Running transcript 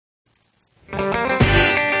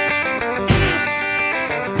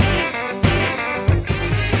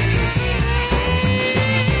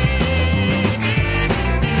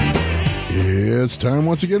time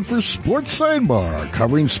once again for Sports Sidebar,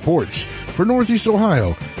 covering sports for Northeast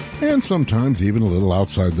Ohio and sometimes even a little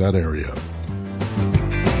outside that area.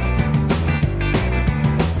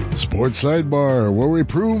 Sports Sidebar, where we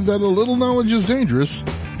prove that a little knowledge is dangerous,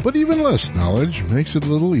 but even less knowledge makes it a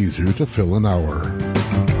little easier to fill an hour.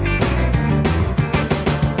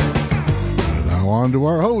 And now on to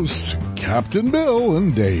our hosts, Captain Bill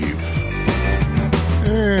and Dave.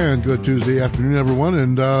 And good Tuesday afternoon, everyone.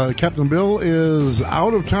 And Captain Bill is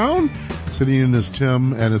out of town, sitting in his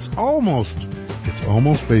Tim, and it's almost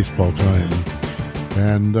baseball time.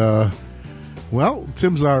 And well,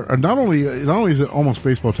 Tim's not only is it almost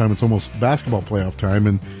baseball time, it's almost basketball playoff time.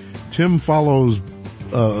 And Tim follows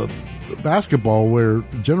basketball, where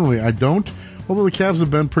generally I don't. Although the Cavs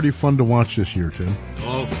have been pretty fun to watch this year, Tim.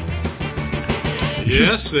 Oh.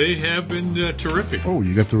 Yes, they have been terrific. Oh,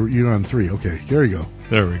 you're on 3. Okay, there you go.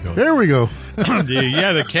 There we go.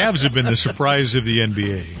 The Cavs have been the surprise of the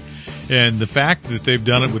NBA. And the fact that they've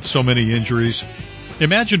done it with so many injuries.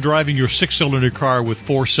 Imagine driving your 6-cylinder car with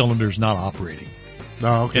 4 cylinders not operating.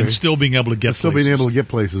 Oh, okay. And still being able to get places. Being able to get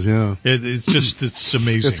places, yeah. It's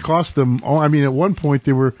amazing. It's cost them, at one point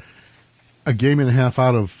they were a game and a half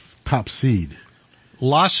out of top seed.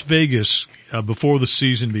 Las Vegas, before the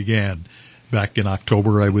season began, back in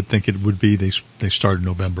October, I would think it would be. They started in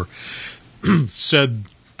November. Said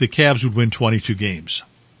the Cavs would win 22 games.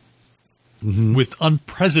 Mm-hmm. With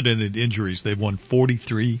unprecedented injuries. They've won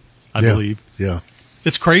 43, I believe. Yeah.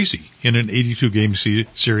 It's crazy in an 82-game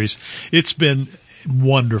series. It's been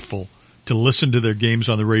wonderful to listen to their games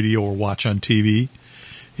on the radio or watch on TV.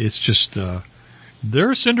 It's just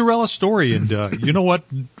they're a Cinderella story. And you know what?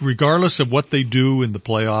 Regardless of what they do in the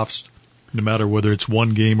playoffs, no matter whether it's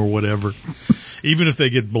one game or whatever, even if they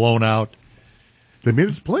get blown out. They made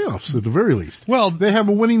it to playoffs at the very least. Well, they have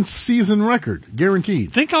a winning season record,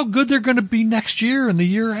 guaranteed. Think how good they're going to be next year and the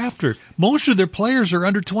year after. Most of their players are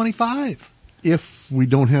under 25. If we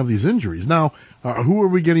don't have these injuries. Now, who are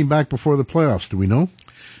we getting back before the playoffs? Do we know?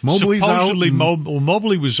 Mobley's supposedly out.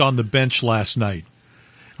 Mobley was on the bench last night.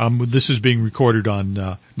 This is being recorded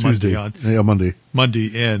on Tuesday. Monday.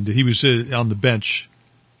 Monday, and he was on the bench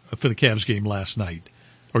for the Cavs game last night,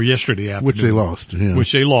 or yesterday afternoon. Which they lost. Yeah.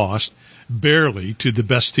 Which they lost, barely, to the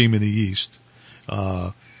best team in the East.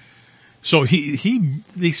 So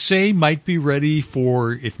they say might be ready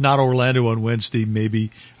for, if not Orlando on Wednesday,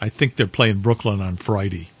 maybe, I think they're playing Brooklyn on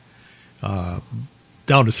Friday. Down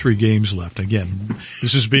to 3 games left. Again,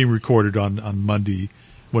 this is being recorded on Monday.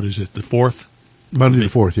 What is it, the 4th? Monday the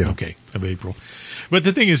 4th, yeah. Okay, of April. But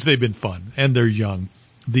the thing is, they've been fun, and they're young.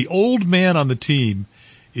 The old man on the team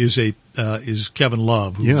is Kevin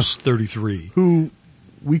Love, who's 33. Who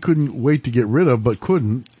we couldn't wait to get rid of, but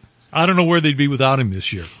couldn't. I don't know where they'd be without him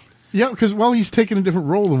this year. Yeah, because, he's taking a different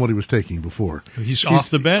role than what he was taking before. He's off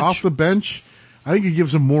the bench. Off the bench. I think it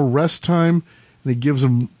gives him more rest time, and it gives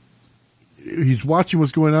him, he's watching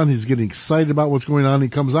what's going on, he's getting excited about what's going on, he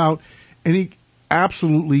comes out, and he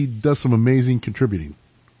absolutely does some amazing contributing.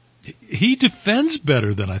 He defends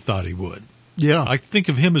better than I thought he would. Yeah. I think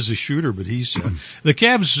of him as a shooter, but he's, the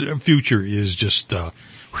Cavs' future is just,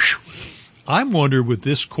 I'm wondering with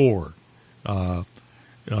this core,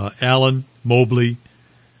 Allen, Mobley,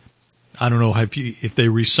 I don't know if they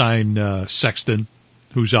re-sign Sexton,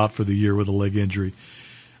 who's out for the year with a leg injury.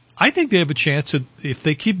 I think they have a chance, if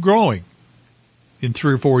they keep growing, in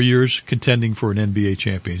 3 or 4 years, contending for an NBA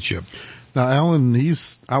championship. Now, Allen,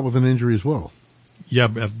 he's out with an injury as well.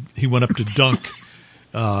 Yeah, he went up to dunk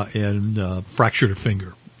and fractured a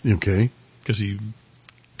finger. Okay. Because he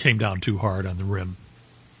came down too hard on the rim.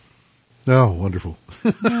 Oh, wonderful.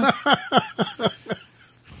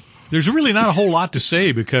 There's really not a whole lot to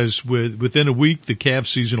say because within a week, the Cavs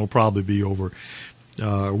season will probably be over.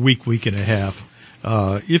 Week and a half.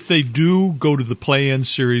 If they do go to the play-in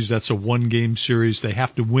series, that's a 1-game series. They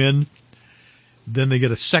have to win. Then they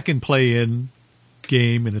get a second play-in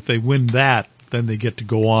game, and if they win that, then they get to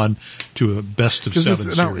go on to a best-of-7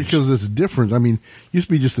 series. Now, because it's different. I mean, used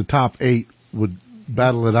to be just the top 8 would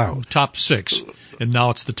battle it out. Top 6, and now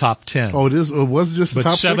it's the top 10. Oh, it is. It was just the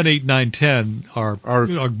top 6? But 7, 8, 9, 10 are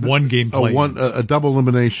 1-game play-ins. A double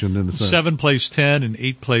elimination in a sense. 7 plays 10, and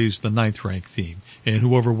 8 plays the 9th-ranked team. And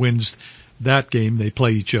whoever wins that game, they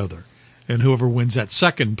play each other. And whoever wins that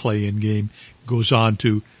second play-in game goes on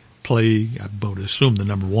to play, I would assume, the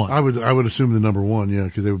number 1. I would assume the number 1, yeah,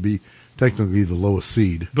 because they would be technically the lowest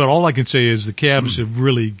seed. But all I can say is the Cavs have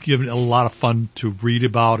really given it a lot of fun to read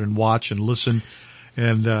about and watch and listen.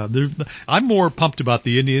 And I'm more pumped about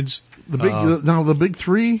the Indians. Now the big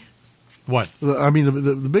 3. What?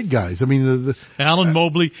 The big guys. Allen,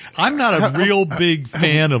 Mobley. I'm not a real big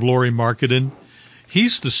fan of Lauri Markkanen.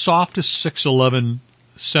 He's the softest 6'11"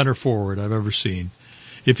 center forward I've ever seen.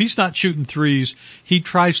 If he's not shooting threes, he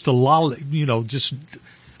tries to just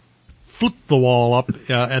flip the wall up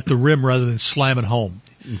at the rim rather than slam it home.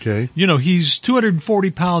 Okay. He's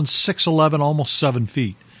 240 pounds, 6'11", almost 7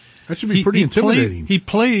 feet. That should be pretty intimidating. He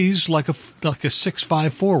plays like a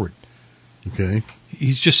 6'5" forward. Okay.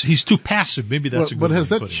 He's too passive. Maybe that's a good But has way to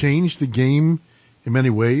that put it. changed the game in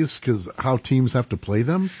many ways? Because how teams have to play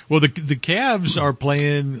them? Well, the Cavs are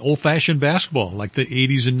playing old-fashioned basketball like the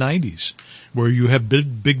 80s and 90s, where you have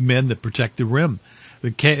big men that protect the rim.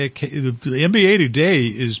 The NBA today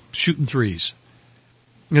is shooting threes.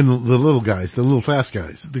 And the little guys, the little fast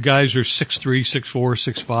guys. The guys are 6'3",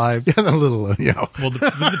 6'4", 6'5". Yeah, the little, yeah. Well,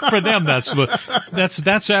 for them,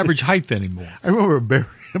 that's average height anymore. I remember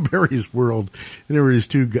Barry's World, and there were these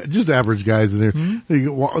two guys, just average guys, and they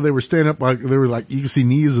were standing up like they were like you can see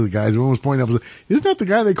knees of the guys. One was pointing up, isn't that the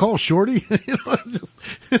guy they call Shorty?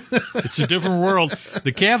 It's a different world.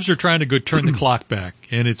 The Cavs are trying to go turn the clock back,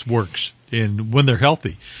 and it works. And when they're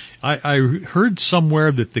healthy, I heard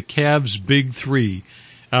somewhere that the Cavs' big three,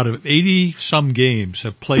 out of 80 some games,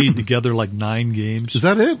 have played together like 9 games. Is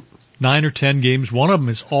that it? 9 or 10 games. One of them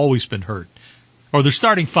has always been hurt. Or they're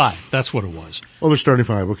starting 5. That's what it was. Oh, they're starting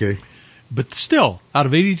 5. Okay. But still, out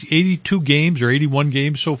of 82 games or 81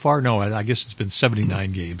 games so far, no, I guess it's been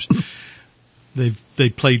 79 games. They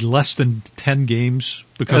played less than 10 games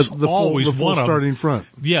because always the full one of them. starting front.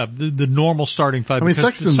 Yeah, the normal starting 5. I mean,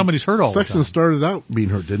 because somebody's hurt all the time. Sexton started out being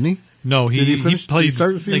hurt, didn't he? No, he played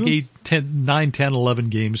start the season? like 9, 10, 11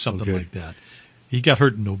 games, something like that. He got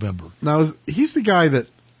hurt in November. Now, he's the guy that,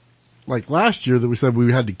 like last year, that we said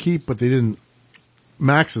we had to keep, but they didn't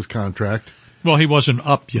max his contract. Well, he wasn't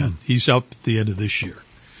up yet. He's up at the end of this year.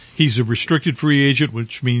 He's a restricted free agent,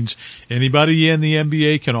 which means anybody in the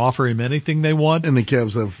NBA can offer him anything they want. And the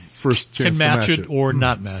Cavs have first chance can to match it or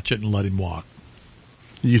not match it and let him walk.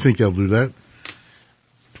 You think they'll do that?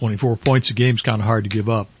 24 points a game is kind of hard to give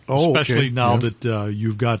up, especially now that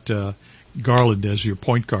you've got Garland as your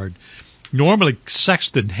point guard. Normally,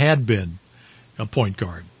 Sexton had been a point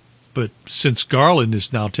guard, but since Garland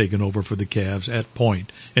is now taken over for the Cavs at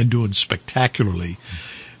point and doing spectacularly,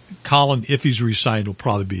 Colin, if he's re-signed, will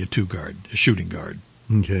probably be a shooting guard.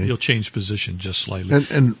 Okay. He'll change position just slightly.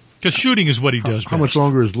 And because shooting is what he does How best. much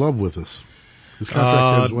longer is Love with us? His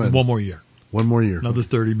contract ends when? 1 more year. 1 more year. Another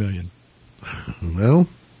 $30 million. Well,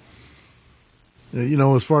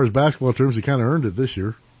 as far as basketball terms, he kind of earned it this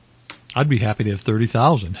year. I'd be happy to have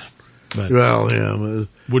 30,000. Well, yeah.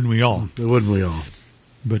 Wouldn't we all? Wouldn't we all?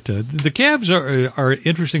 But the Cavs are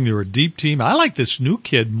interesting. They're a deep team. I like this new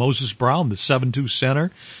kid, Moses Brown, the 7'2"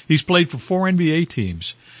 center. He's played for 4 NBA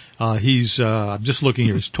teams. I'm just looking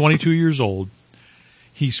here. He's 22 years old.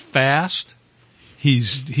 He's fast.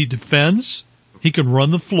 He defends. He can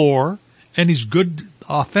run the floor, and he's good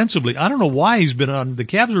offensively. I don't know why he's been on. The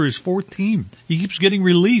Cavs are his 4th team. He keeps getting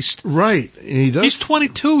released. Right. And he does. He's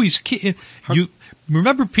 22. You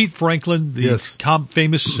remember Pete Franklin, the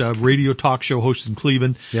famous radio talk show host in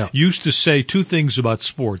Cleveland, used to say 2 things about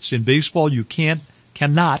sports. In baseball, you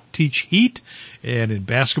cannot teach heat, and in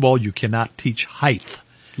basketball, you cannot teach height.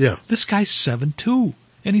 Yeah. This guy's 7'2",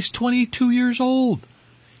 and he's 22 years old.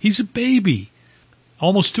 He's a baby.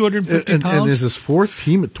 Almost 250 pounds. And is his 4th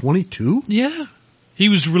team at 22? Yeah. He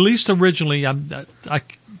was released originally.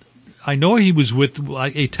 I know he was with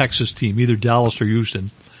a Texas team, either Dallas or Houston.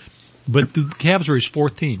 But the Cavs are his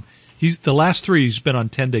 4th team. The last 3 he's been on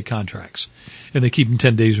 10-day contracts, and they keep him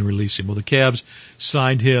 10 days and release him. Well, the Cavs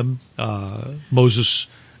signed him, Moses.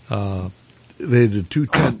 They did 2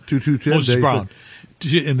 10 Moses days. Brown.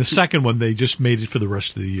 In the second one, they just made it for the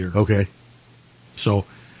rest of the year. Okay. So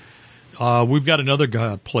we've got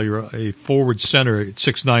another player, a forward center at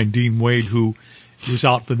 6'9", Dean Wade, who is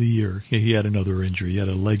out for the year. He had another injury. He had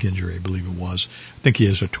a leg injury, I believe it was. I think he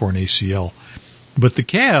has a torn ACL. But the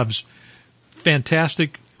Cavs,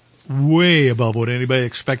 fantastic, way above what anybody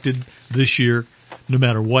expected this year. No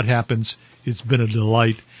matter what happens, it's been a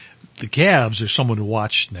delight. The Cavs are someone to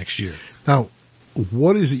watch next year. Now,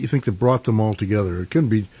 what is it you think that brought them all together? It couldn't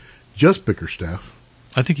be just Bickerstaff.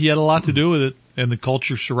 I think he had a lot to do with it and the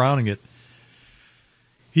culture surrounding it.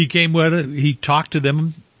 He came with it. He talked to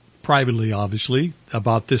them privately, obviously,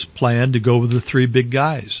 about this plan to go with the 3 big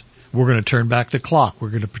guys. We're going to turn back the clock. We're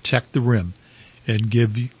going to protect the rim and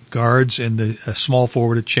give guards and a small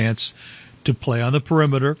forward a chance to play on the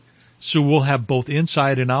perimeter. So we'll have both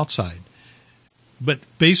inside and outside. But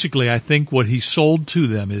basically, I think what he sold to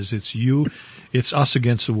them is it's us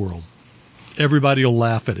against the world. Everybody will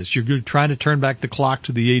laugh at us. You're trying to turn back the clock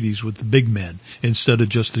to the 80s with the big men instead of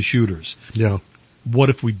just the shooters. Yeah. What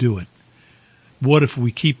if we do it? what if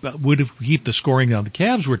we keep the scoring down? The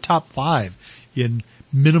Cavs were top 5 in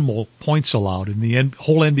minimal points allowed in the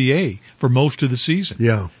whole NBA for most of the season.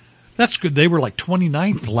 Yeah. That's good. They were like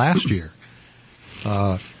 29th last year.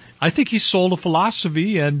 I think he sold a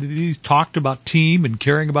philosophy, and he's talked about team and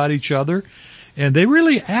caring about each other. And they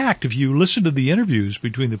really act, if you listen to the interviews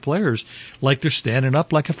between the players, like they're standing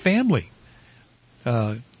up like a family.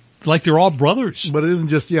 Like they're all brothers. But it isn't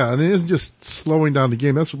just slowing down the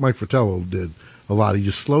game. That's what Mike Fratello did a lot. He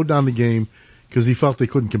just slowed down the game because he felt they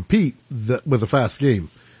couldn't compete with a fast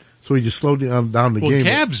game. So he just slowed down the game.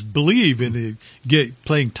 Well, Cavs believe in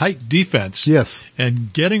playing tight defense. Yes.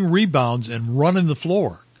 And getting rebounds and running the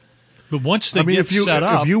floor. But once they get set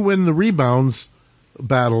up. If you win the rebounds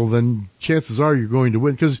battle, then chances are you're going to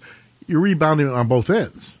win because you're rebounding on both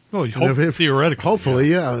ends. Oh, theoretically.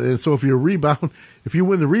 Hopefully, yeah. And so if you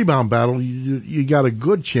win the rebound battle, you got a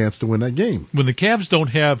good chance to win that game. When the Cavs don't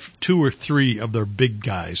have 2 or 3 of their big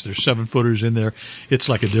guys, their 7-footers in there, it's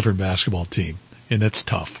like a different basketball team, and it's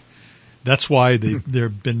tough. That's why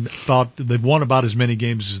they've won about as many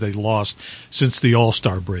games as they lost since the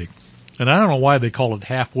All-Star break. And I don't know why they call it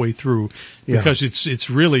halfway through, because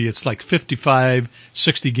it's like 55,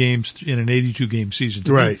 60 games in an 82 game season.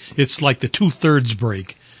 Right. It's like the 2/3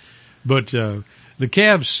 break. But the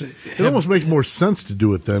Cavs, it almost makes more sense to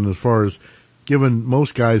do it then, as far as giving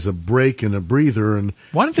most guys a break and a breather. And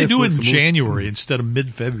why don't they do it in January instead of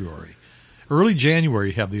mid-February? Early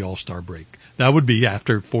January, have the All-Star break. That would be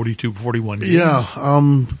after 42, 41 games.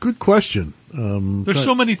 Yeah, good question. There's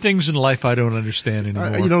so many things in life I don't understand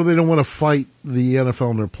anymore. They don't want to fight the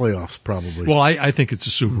NFL in their playoffs, probably. Well, I think it's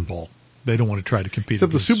a Super Bowl. They don't want to try to compete.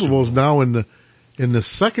 Except the Super Bowl is now in the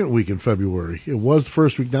second week in February. It was the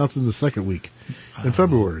first week, now it's in the second week in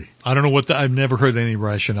February. I don't know I've never heard any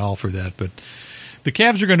rationale for that, but the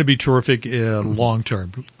Cavs are going to be terrific long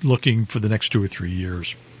term, looking for the next 2 or 3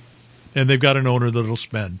 years. And they've got an owner that'll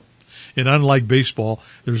spend. And unlike baseball,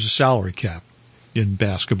 there's a salary cap in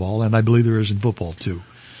basketball, and I believe there is in football too,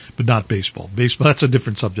 but not baseball. Baseball, that's a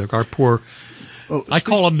different subject. Our poor, I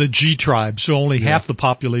call them the G tribe, so only half the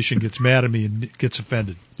population gets mad at me and gets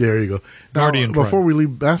offended. There you go. Now, before we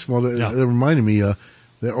leave basketball, that reminded me,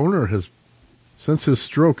 the owner has, since his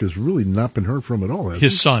stroke, has really not been heard from at all.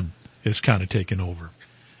 His son has kind of taken over.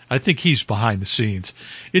 I think he's behind the scenes.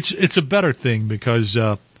 It's a better thing because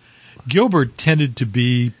Gilbert tended to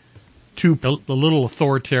be a little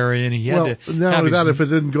authoritarian. He had to. Not only that, if it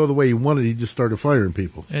didn't go the way he wanted, he just started firing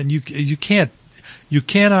people. And you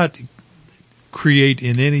cannot create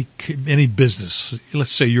in any business.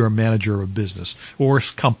 Let's say you're a manager of a business or a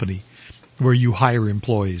company where you hire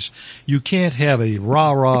employees. You can't have a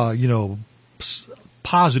rah,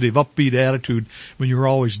 positive, upbeat attitude when you're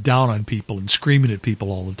always down on people and screaming at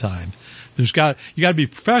people all the time. You got to be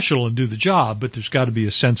professional and do the job, but there's got to be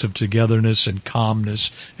a sense of togetherness and calmness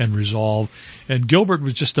and resolve. And Gilbert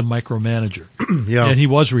was just a micromanager. Yeah. And he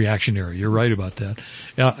was reactionary. You're right about that.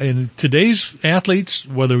 And today's athletes,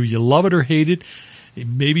 whether you love it or hate it,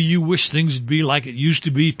 maybe you wish things would be like it used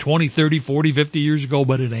to be 20, 30, 40, 50 years ago,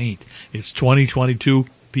 but it ain't. It's 2022.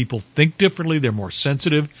 People think differently. They're more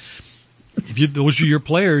sensitive. If those are your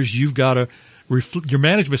players, you've got to your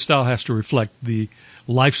management style has to reflect the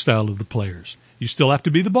lifestyle of the players. You still have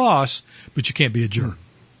to be the boss, but you can't be a jerk.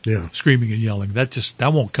 Yeah. Screaming and yelling.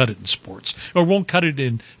 That won't cut it in sports. Or won't cut it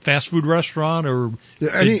in fast food restaurant or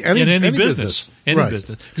in any business. Any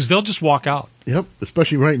business. Because they'll just walk out. Yep.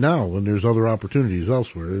 Especially right now when there's other opportunities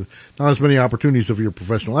elsewhere. Not as many opportunities if you're a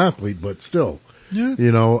professional athlete, but still. Yeah.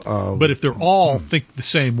 But if they're all think the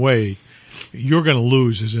same way, you're going to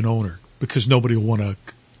lose as an owner because nobody will want to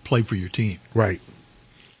play for your team. Right.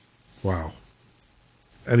 Wow.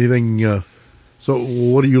 Anything? So,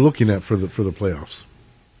 what are you looking at for the playoffs?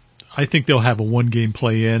 I think they'll have a one-game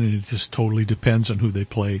play-in, and it just totally depends on who they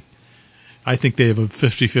play. I think they have a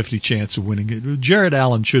 50-50 chance of winning it. Jared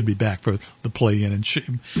Allen should be back for the play-in, and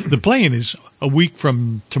the play-in is a week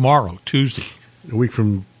from tomorrow, Tuesday. A week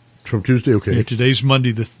from Tuesday, okay. Yeah, today's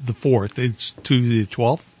Monday the 4th. It's Tuesday the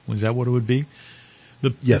 12th. Is that what it would be?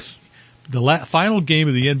 Yes. The final game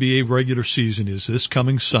of the NBA regular season is this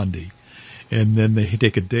coming Sunday. And then they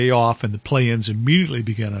take a day off, and the play-ins immediately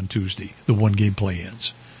begin on Tuesday, the one-game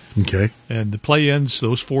play-ins. Okay. And the play-ins,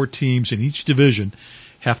 those 4 teams in each division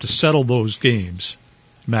have to settle those games,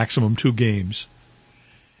 maximum 2 games,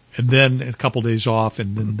 and then a couple days off,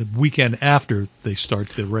 and then the weekend after they start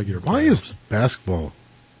the regular playoffs. Why is basketball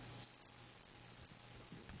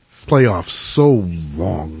playoffs so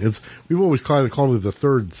long? We've always called it the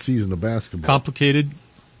third season of basketball. Complicated.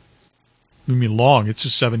 I mean, long. It's a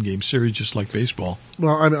 7-game series, just like baseball.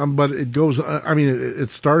 Well, but it goes.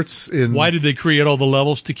 It starts in. Why did they create all the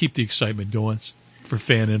levels? To keep the excitement going, for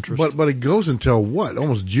fan interest. But it goes until what?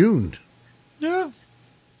 Almost June. Yeah,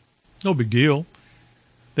 no big deal.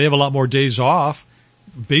 They have a lot more days off.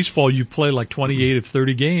 Baseball, you play like 28 of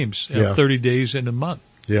 30 games, 30 days in a month.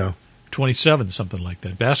 Yeah, 27, something like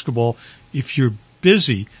that. Basketball, if you're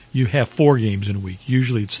busy, you have 4 games in a week.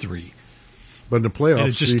 Usually it's 3. But in the playoffs, and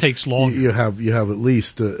it just takes longer. You have at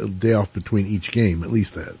least a day off between each game, at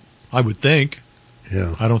least that. I would think.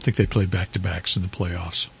 Yeah. I don't think they play back-to-backs in the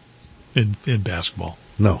playoffs in basketball.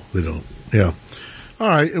 No, they don't. Yeah. All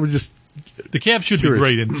right. It was just the Cavs should be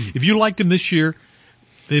great, and if you liked them this year,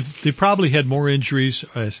 they've probably had more injuries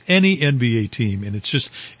as any NBA team, and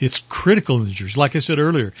it's critical injuries. Like I said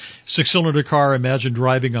earlier, 6-cylinder car. Imagine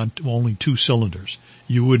driving on only 2 cylinders.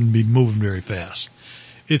 You wouldn't be moving very fast.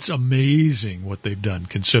 It's amazing what they've done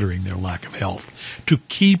considering their lack of health to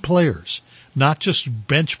key players, not just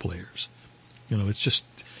bench players. It's just,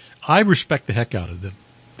 I respect the heck out of them,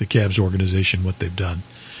 the Cavs organization, what they've done.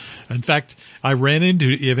 In fact, I ran into,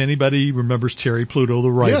 if anybody remembers Terry Pluto, the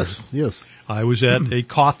writer. Yes. I was at a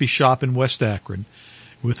coffee shop in West Akron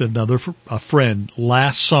with a friend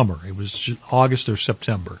last summer. It was August or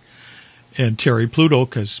September. And Terry Pluto,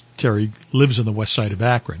 because Terry lives on the west side of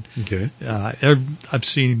Akron. Okay. I've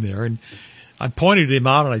seen him there. And I pointed him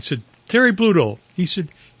out and I said, Terry Pluto. He said,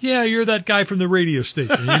 yeah, you're that guy from the radio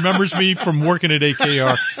station. He remembers me from working at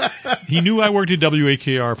AKR. He knew I worked at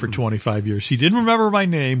WAKR for 25 years. He didn't remember my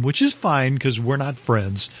name, which is fine because we're not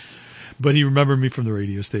friends. But he remembered me from the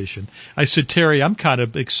radio station. I said, Terry, I'm kind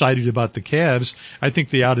of excited about the Cavs. I think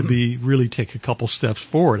they ought to really take a couple steps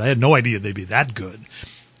forward. I had no idea they'd be that good.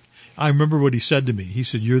 I remember what he said to me. He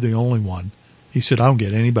said, you're the only one. He said, I don't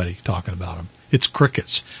get anybody talking about them. It's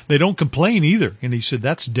crickets. They don't complain either. And he said,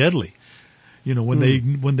 that's deadly.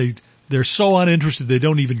 When they're so uninterested they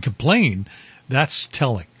don't even complain, that's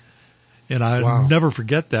telling. And I'll never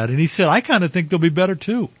forget that. And he said, I kind of think they'll be better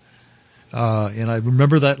too. And I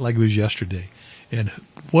remember that like it was yesterday. And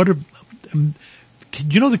the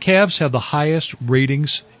Cavs have the highest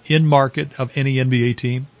ratings in market of any NBA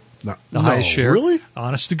team? The highest share. Really?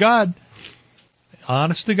 Honest to God.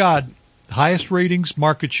 Highest ratings,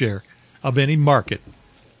 market share of any market.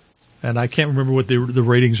 And I can't remember what the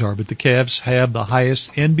ratings are, but the Cavs have the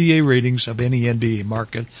highest NBA ratings of any NBA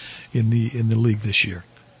market in the league this year.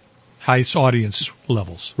 Highest audience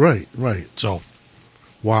levels. Right. So,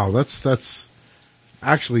 wow, that's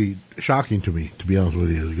actually shocking to me, to be honest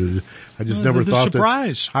with you. I just never thought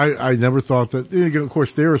surprise. I never thought that. Of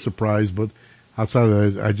course, they're a surprise, but outside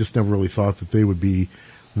of that, I just never really thought that they would be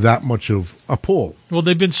that much of a pull. Well,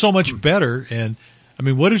 they've been so much better, and I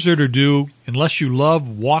mean, what is there to do unless you love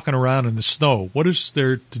walking around in the snow? What is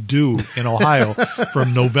there to do in Ohio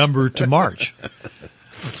from November to March?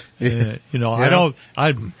 I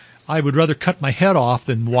would rather cut my head off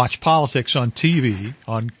than watch politics on TV,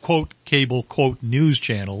 on quote cable quote news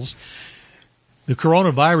channels. The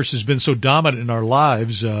coronavirus has been so dominant in our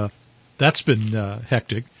lives. That's been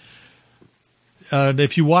hectic.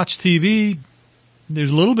 If you watch TV,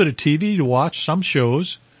 there's a little bit of TV to watch, some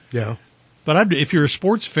shows. Yeah. But if you're a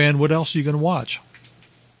sports fan, what else are you going to watch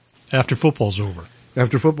after football's over?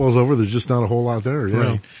 After football's over, there's just not a whole lot there. Yeah.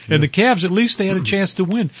 Right. And the Cavs, at least they had a chance to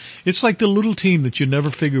win. It's like the little team that you never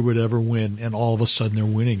figured would ever win, and all of a sudden they're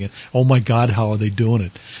winning it. Oh my God, how are they doing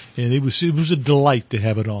it? And it was a delight to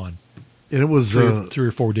have it on. And it was 3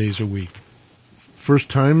 or 4 days a week. First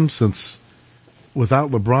time without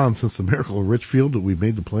LeBron since the miracle of Richfield that we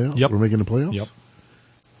made the playoffs. Yep. We're making the playoffs.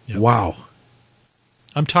 Yep. Wow.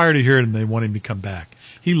 I'm tired of hearing they want him to come back.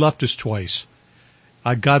 He left us twice.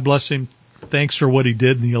 God bless him. Thanks for what he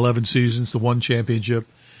did in the 11 seasons, the one championship.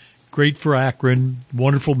 Great for Akron.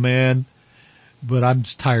 Wonderful man. But I'm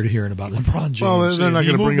tired of hearing about LeBron James. Well, they're not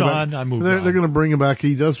going to bring him back. They're going to bring him back.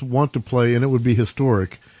 He does want to play, and it would be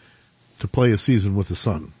historic to play a season with his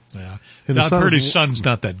son. Yeah. Now, I've heard his son's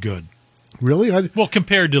not that good. Really? Well,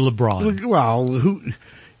 compared to LeBron. Well,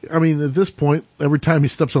 at this point, every time he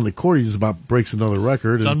steps on the court, he just about breaks another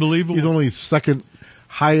record. It's unbelievable. He's only second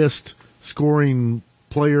highest scoring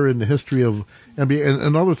player in the history of NBA,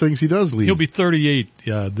 and other things he does lead. He'll be 38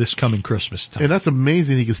 this coming Christmas time. And that's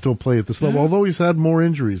amazing he can still play at this level, although he's had more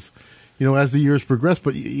injuries, as the years progress.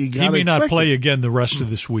 But you got to he may not play again the rest of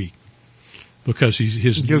this week because his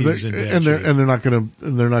knee is in bad shape. And they're not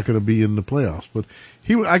going to be in the playoffs. But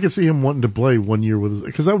I could see him wanting to play 1 year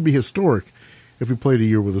because that would be historic if he played a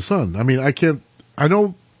year with his son. I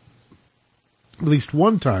know at least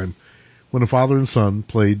one time when a father and son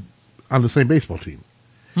played on the same baseball team.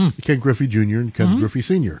 Ken Griffey Jr. and Ken Griffey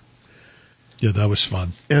Sr. Yeah, that was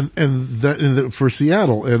fun. And for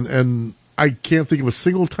Seattle, and I can't think of a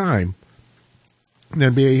single time in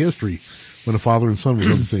NBA history when a father and son were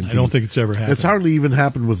on the same team. I don't think it's ever happened. It's hardly even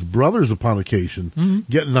happened with brothers upon occasion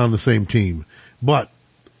getting on the same team. But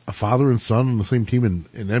a father and son on the same team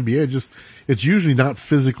in NBA, it's usually not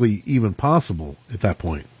physically even possible at that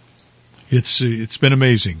point. It's been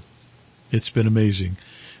amazing. It's been amazing.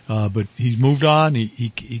 But he's moved on.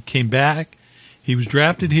 He came back. He was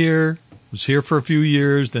drafted here, was here for a few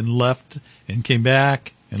years, then left and came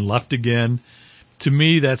back and left again. To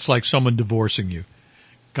me, that's like someone divorcing you.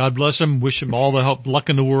 God bless him. Wish him all the help, luck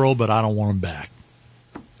in the world, but I don't want him back.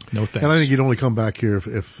 No thanks. And I think he'd only come back here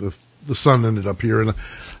if the son ended up here. And,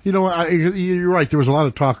 you're right. There was a lot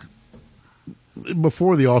of talk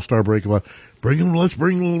before the All-Star break about let's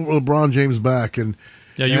bring LeBron James back. And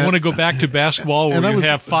you want to go back to basketball where you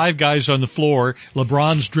have 5 guys on the floor,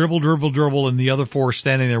 LeBron's dribble, and the other 4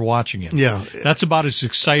 standing there watching him. Yeah. That's about as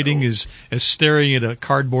exciting as staring at a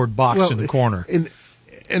cardboard box in the corner.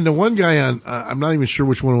 And the one guy I'm not even sure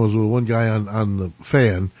which one it was, the one guy on the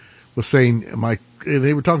fan was saying,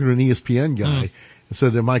 they were talking to an ESPN guy and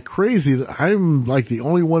said, am I crazy that I'm like the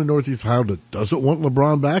only one in Northeast Ohio that doesn't want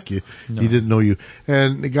LeBron back? He didn't know you.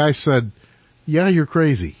 And the guy said, yeah, you're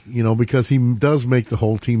crazy, because he does make the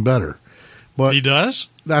whole team better. But he does?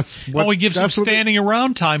 That's what. He gives them standing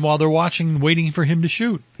around time while they're watching, waiting for him to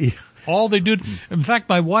shoot. Yeah. All they do. In fact,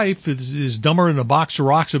 my wife is dumber than a box of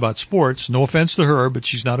rocks about sports. No offense to her, but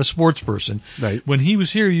she's not a sports person. Right. When he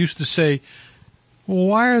was here, he used to say, well,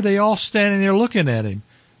 why are they all standing there looking at him?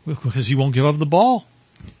 Well, because he won't give up the ball.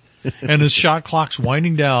 And his shot clock's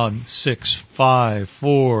winding down 6, 5,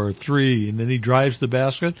 4, 3, and then he drives the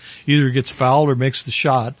basket. Either gets fouled or makes the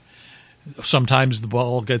shot. Sometimes the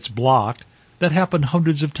ball gets blocked. That happened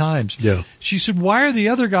hundreds of times. Yeah. She said, why are the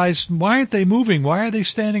other guys, why aren't they moving? Why are they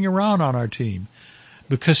standing around on our team?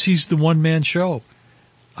 Because he's the one-man show.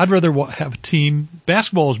 I'd rather have a team.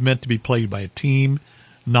 Basketball is meant to be played by a team,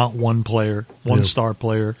 not one player, one star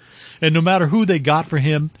player. And no matter who they got for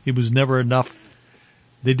him, it was never enough.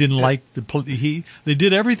 They didn't like they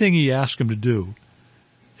did everything he asked them to do.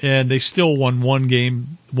 And they still won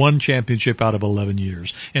one championship out of 11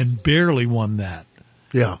 years, and barely won that.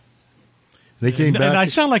 Yeah. They came back. And I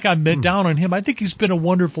sound like I'm down on him. I think he's been a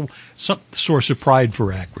wonderful source of pride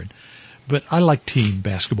for Akron. But I like team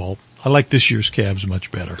basketball. I like this year's Cavs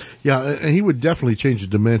much better. Yeah, and he would definitely change the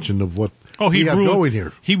dimension of what we got going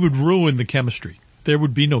here. He would ruin the chemistry. There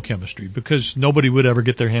would be no chemistry because nobody would ever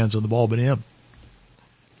get their hands on the ball but him.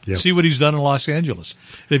 Yep. See what he's done in Los Angeles.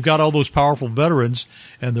 They've got all those powerful veterans,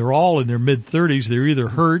 and they're all in their mid-30s. They're either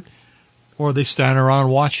hurt or they stand around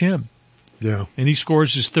and watch him. Yeah. And he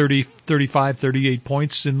scores his 30, 35, 38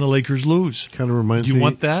 points, and the Lakers lose. Kind of reminds me. Do you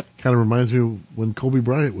want that? Kind of reminds me of when Kobe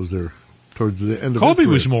Bryant was there towards the end of his Kobe career.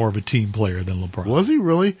 was more of a team player than LeBron. Was he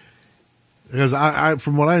really? Because I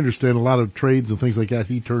from what I understand, a lot of trades and things like that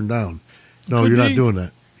he turned down. No, you're not doing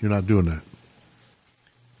that. You're not doing that.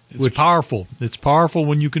 It's powerful. It's powerful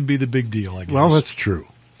when you can be the big deal, I guess. Well, that's true.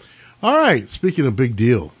 All right. Speaking of big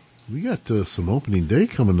deal, we got some opening day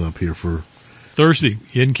coming up here for Thursday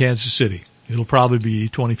in Kansas City. It'll probably be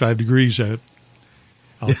 25 degrees out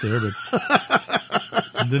there,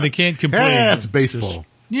 but then they can't complain. That's baseball.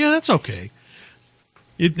 That's okay.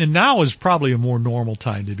 And now is probably a more normal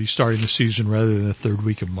time to be starting the season rather than the third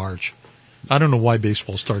week of March. I don't know why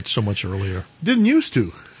baseball starts so much earlier. Didn't used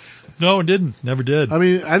to. No, it didn't. Never did. I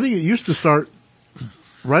mean, I think it used to start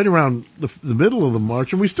right around the middle of the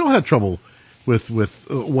March, and we still had trouble with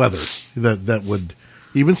weather that would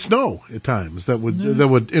even snow at times that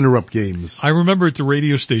would interrupt games. I remember at the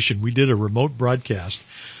radio station we did a remote broadcast.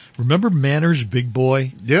 Remember Manners Big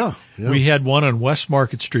Boy? Yeah. We had one on West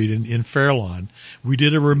Market Street in Fairlawn. We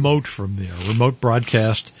did a remote from there, a remote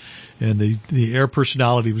broadcast, and the air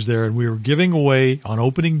personality was there, and we were giving away on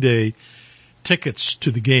opening day tickets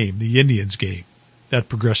to the game, the Indians game, at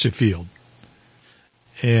Progressive Field.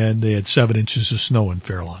 And they had 7 inches of snow in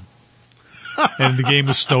Fairlawn. And the game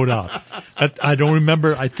was snowed out. I don't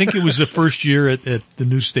remember. I think it was the first year at the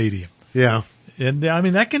new stadium. Yeah. And I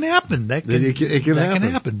mean, that can happen. That can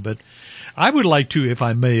happen. But I would like to, if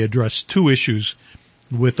I may, address 2 issues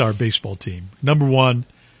with our baseball team. Number one,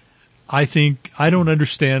 I don't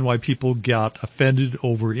understand why people got offended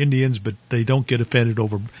over Indians, but they don't get offended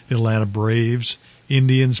over the Atlanta Braves,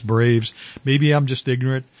 Indians, Braves. Maybe I'm just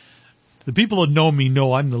ignorant. The people that know me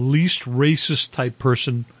know I'm the least racist type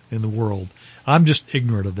person in the world. I'm just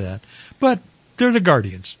ignorant of that. But they're the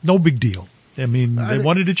Guardians. No big deal. I mean, they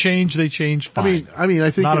wanted to change. They changed. Fine. I mean,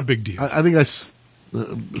 I think not a big deal. I think I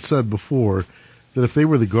said before that if they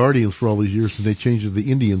were the Guardians for all these years and they changed to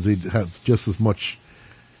the Indians, they'd have just as much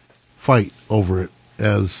fight over it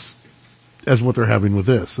as what they're having with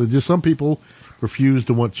this. So just some people refuse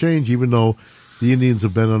to want change, even though the Indians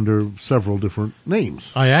have been under several different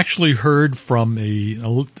names. I actually heard from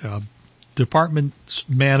a department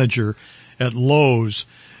manager at Lowe's,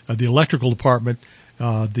 the electrical department,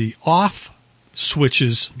 the off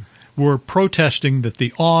switches were protesting that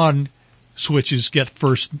the on switches get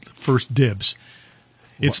first dibs.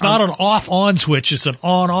 It's not an off-on switch, it's an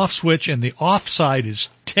on-off switch, and the off side is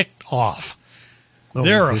ticked off.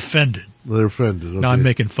 They're offended. They're offended. Okay. No, I'm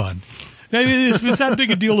making fun. It's that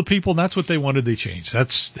big a deal to people, and that's what they wanted, they changed.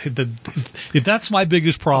 If that's my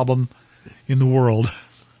biggest problem in the world,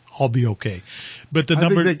 I'll be okay. But the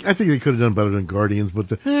number, I think they could have done better than Guardians,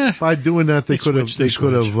 but by doing that, they could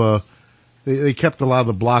have. They kept a lot of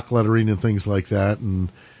the block lettering and things like that, and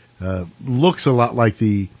looks a lot like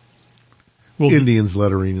the Indians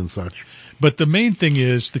lettering and such. But the main thing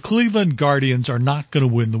is the Cleveland Guardians are not going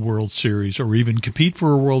to win the World Series or even compete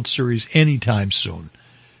for a World Series anytime soon.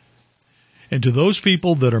 And to those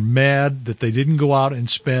people that are mad that they didn't go out and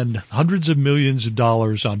spend hundreds of millions of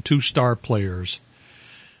dollars on 2-star players,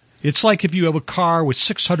 it's like if you have a car with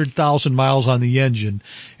 600,000 miles on the engine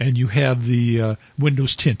and you have the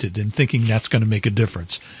windows tinted and thinking that's going to make a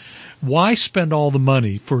difference. Why spend all the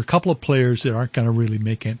money for a couple of players that aren't going to really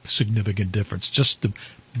make a significant difference? Just to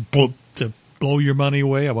blow your money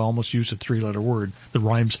away? I almost used a 3-letter word that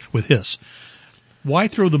rhymes with hiss. Why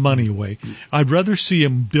throw the money away? I'd rather see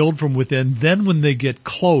them build from within. Then when they get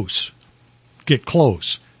close,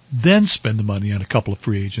 then spend the money on a couple of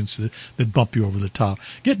free agents that bump you over the top.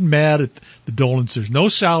 Getting mad at the Dolans. There's no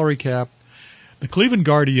salary cap. The Cleveland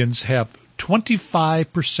Guardians have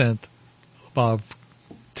 25% of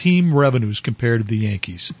team revenues compared to the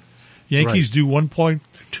Yankees. Yankees do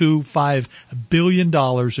 $1.25 billion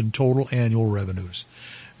in total annual revenues.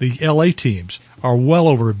 The LA teams are well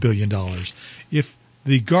over $1 billion. If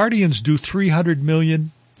the Guardians do $300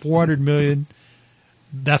 million, $400 million,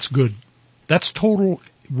 that's good. That's total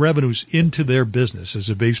revenues into their business as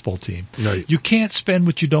a baseball team. Right. You can't spend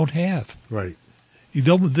what you don't have. Right.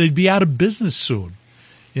 They'd be out of business soon.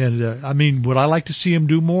 And, would I like to see them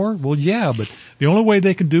do more? Well, yeah, but the only way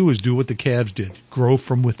they can do is do what the Cavs did, grow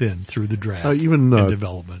from within through the draft and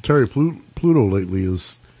development. Terry Pluto lately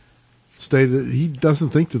has stated he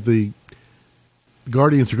doesn't think that the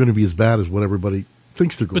Guardians are going to be as bad as what everybody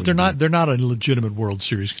thinks they're going to be. But they're not a legitimate World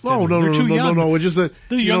Series contender. No. They're too young. No. It's just that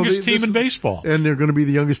they're the youngest team in baseball. And they're going to be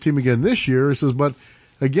the youngest team again this year. It says, but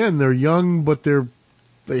again, they're young, but they're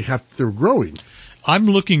growing. I'm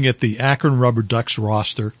looking at the Akron Rubber Ducks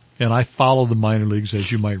roster, and I follow the minor leagues,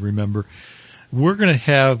 as you might remember. We're going to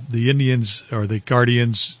have the Indians or the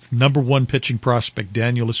Guardians' number 1 pitching prospect,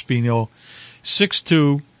 Daniel Espino,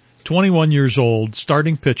 6'2", 21 years old,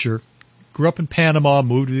 starting pitcher, grew up in Panama,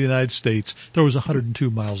 moved to the United States, throws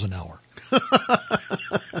 102 miles an hour.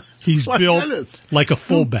 He's built like a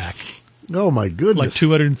fullback. Oh, my goodness. Like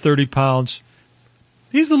 230 pounds.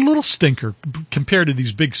 He's a little stinker compared to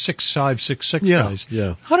these big 6'5", 6'6" guys. Yeah.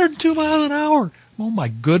 102 miles an hour. Oh, my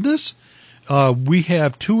goodness. We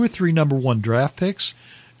have 2 or 3 number 1 draft picks.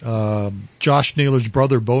 Josh Naylor's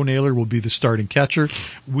brother, Bo Naylor, will be the starting catcher.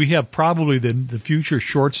 We have probably the future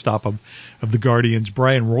shortstop of the Guardians,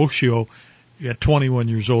 Brian Rocio, at 21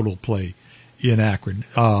 years old, will play in Akron.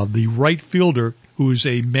 The right fielder, who is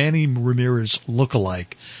a Manny Ramirez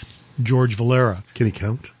lookalike, George Valera. Can he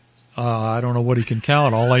count? I don't know what he can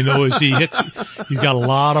count. All I know is he's got a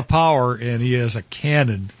lot of power, and he has a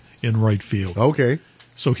cannon in right field. Okay.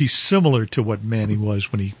 So he's similar to what Manny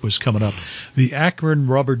was when he was coming up. The Akron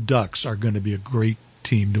Rubber Ducks are going to be a great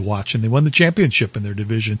team to watch, and they won the championship in their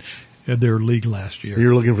division, in their league last year.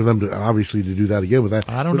 You're looking for them to do that again with that.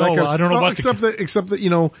 I don't know. I don't know about except that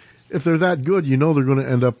if they're that good, they're going to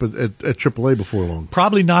end up at AAA before long.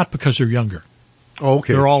 Probably not, because they're younger. Oh,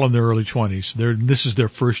 okay. They're all in their early 20s. This is their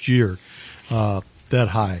first year that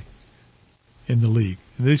high in the league.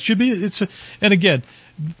 It should be. And again,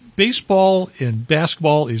 baseball and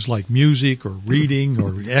basketball is like music or reading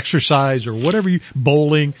or exercise or whatever.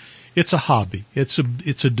 Bowling. It's a hobby. It's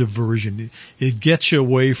a diversion. It gets you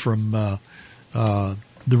away from the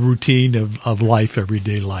routine of life,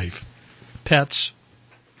 everyday life. Pets.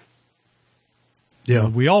 Yeah,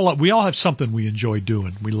 we all have something we enjoy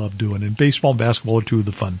doing. We love doing, and baseball and basketball are 2 of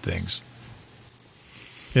the fun things.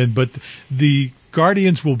 But the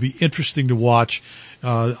Guardians will be interesting to watch.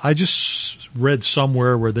 I just read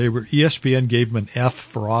somewhere where ESPN gave them an F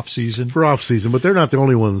for off season. But they're not the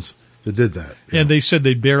only ones that did that. And they said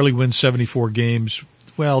they'd barely win 74 games.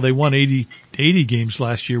 they won 80 games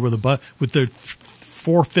last year with their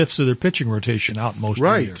 4/5 of their pitching rotation out most of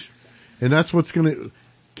the year. And that's what's going to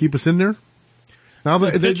keep us in there. Now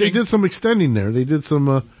they did some extending there. They did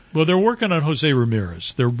some. Well, they're working on Jose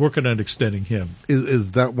Ramirez. They're working on extending him.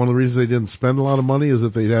 Is that one of the reasons they didn't spend a lot of money? Is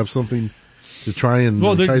that they'd have something to try and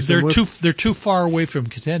entice them with? They're too far away from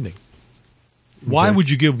contending. Why would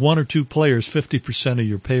you give one or two players 50% of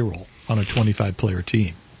your payroll on a 25-player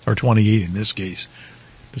team, or 28 in this case?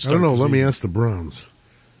 I don't know. Let me ask the Browns.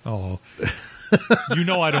 Oh, you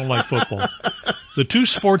know I don't like football. The two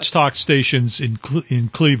sports talk stations in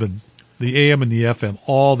Cleveland, the AM and the FM,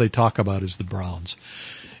 all they talk about is the Browns.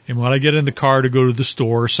 And when I get in the car to go to the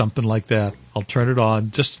store or something like that, I'll turn it on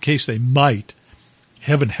just in case they might,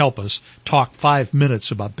 heaven help us, talk 5 minutes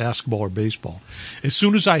about basketball or baseball. As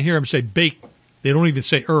soon as I hear them say bake, they don't even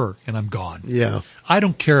say and I'm gone. Yeah. I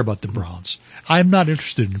don't care about the Browns. I'm not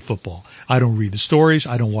interested in football. I don't read the stories.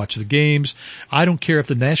 I don't watch the games. I don't care if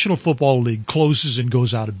the National Football League closes and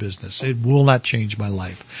goes out of business. It will not change my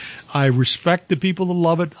life. I respect the people that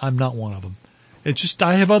love it. I'm not one of them. It's just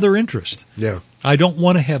I have other interests. Yeah. I don't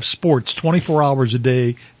want to have sports 24 hours a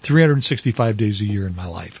day, 365 days a year in my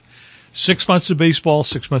life. 6 months of baseball,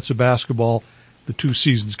 6 months of basketball. The two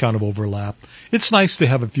seasons kind of overlap. It's nice to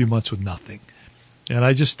have a few months with nothing. And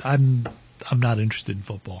I'm not interested in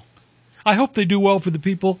football. I hope they do well for the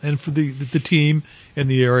people and for the team in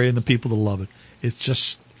the area and the people that love it. It's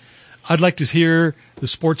just, I'd like to hear the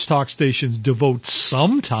sports talk stations devote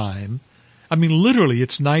some time. I mean, literally,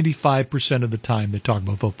 it's 95% of the time they talk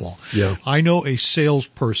about football. Yeah. I know a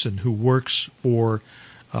salesperson who works for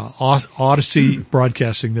Odyssey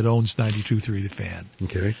Broadcasting that owns 92.3 The Fan.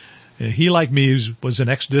 Okay. He, like me, was an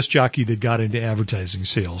ex-disc jockey that got into advertising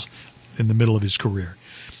sales in the middle of his career.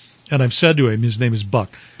 And I've said to him, his name is Buck,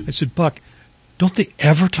 I said, Buck, don't they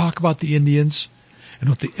ever talk about the Indians? And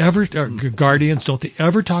don't they ever, Guardians, don't they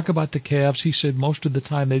ever talk about the Cavs? He said most of the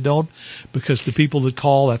time they don't, because the people that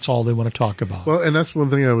call, that's all they want to talk about. Well, and that's one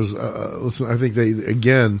thing I was, I think they,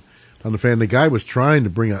 again, on the fan, the guy was trying to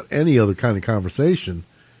bring out any other kind of conversation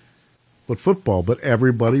but football, but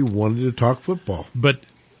everybody wanted to talk football. But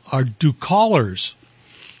do callers,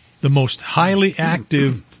 the most highly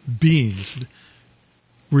active beings,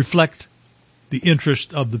 reflect the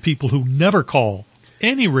interest of the people who never call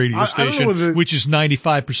any radio station, which is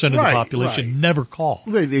 95% of the population, never call?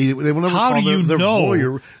 They will never How call do you their know?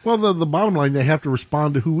 voyeur. Well, the bottom line, they have to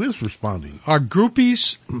respond to who is responding. Are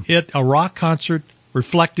groupies at a rock concert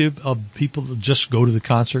reflective of people that just go to the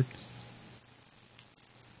concert?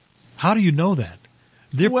 How do you know that?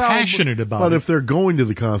 They're passionate about it. But if they're going to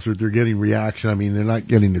the concert, they're getting reaction. I mean, they're not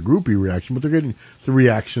getting the groupie reaction, but they're getting the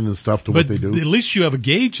reaction and stuff to what they do. At least you have a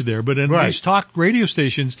gauge there. But in these talk radio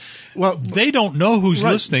stations, they don't know who's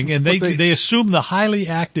listening, and they assume the highly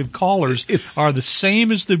active callers are the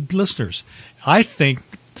same as the listeners. I think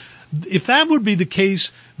if that would be the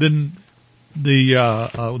case, then they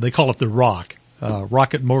call it the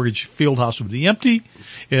Rocket Mortgage Fieldhouse would be empty,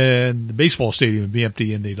 and the baseball stadium would be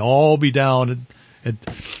empty, and they'd all be down. And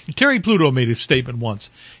Terry Pluto made a statement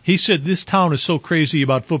once. He said, this town is so crazy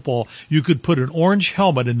about football, you could put an orange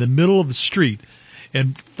helmet in the middle of the street,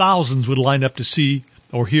 and thousands would line up to see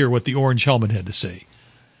or hear what the orange helmet had to say.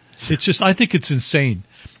 It's just, I think it's insane.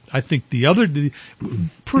 I think the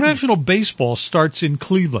professional baseball starts in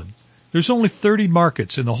Cleveland. There's only 30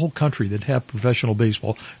 markets in the whole country that have professional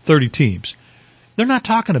baseball, 30 teams. They're not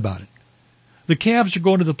talking about it. The Cavs are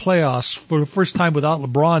going to the playoffs for the first time without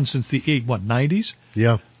LeBron since the 90s?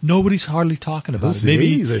 Yeah. Nobody's hardly talking about it.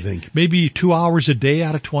 Maybe the 80s, I think. Maybe 2 hours a day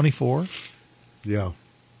out of 24. Yeah.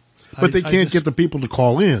 But they can't get the people to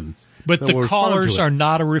call in. But the callers are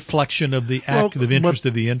not a reflection of the active interest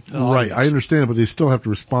of the audience. Right, I understand, but they still have to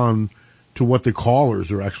respond to what the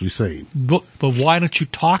callers are actually saying. But why don't you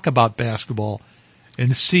talk about basketball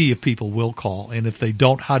and see if people will call? And if they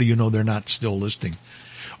don't, how do you know they're not still listening?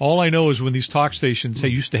 All I know is when these talk stations, they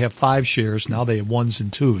used to have 5 shares, now they have 1s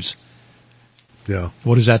and 2s. Yeah.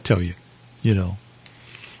 What does that tell you? You know.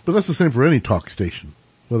 But that's the same for any talk station,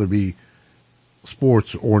 whether it be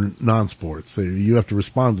sports or non-sports. You have to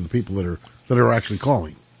respond to the people that are actually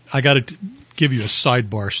calling. I got to give you a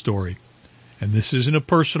sidebar story. And this isn't a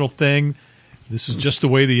personal thing. This is just the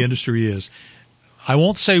way the industry is. I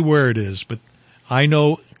won't say where it is, but I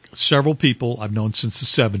know several people I've known since the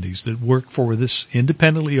 70s that work for this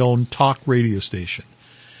independently owned talk radio station.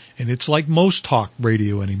 And it's like most talk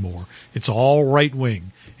radio anymore. It's all right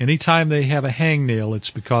wing. Anytime they have a hangnail, it's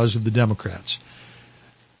because of the Democrats.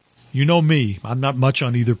 You know me. I'm not much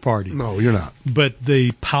on either party. No, you're not. But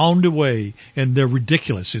they pound away, and they're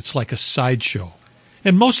ridiculous. It's like a sideshow.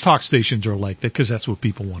 And most talk stations are like that because that's what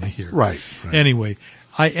people want to hear. Right. Anyway,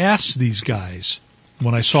 I asked these guys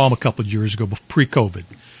when I saw them a couple of years ago, pre-COVID,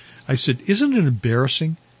 I said, isn't it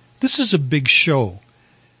embarrassing? This is a big show.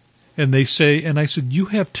 And they say, and I said, you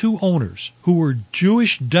have two owners who were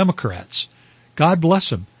Jewish Democrats. God bless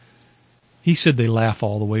them. He said they laugh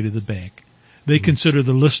all the way to the bank. They consider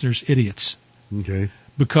the listeners idiots. Okay.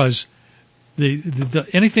 Because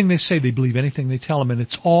anything they say, they believe anything they tell them, and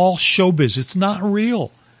it's all showbiz. It's not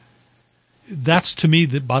real. That's, to me,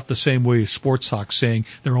 about the same way as sports talk saying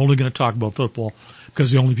they're only going to talk about football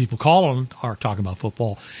because the only people calling are talking about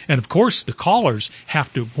football. And, of course, the callers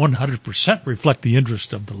have to 100% reflect the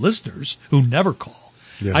interest of the listeners who never call.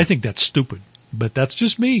 Yeah. I think that's stupid, but that's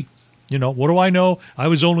just me. You know, what do I know? I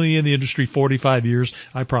was only in the industry 45 years.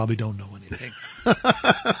 I probably don't know anything.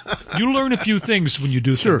 You learn a few things when you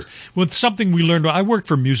do things. With something we learned, I worked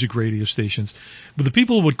for music radio stations, but the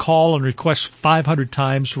people would call and request 500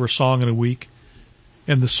 times for a song in a week,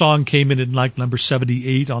 and the song came in at like number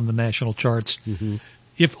 78 on the national charts. Mm-hmm.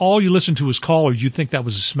 If all you listened to was callers, you'd think that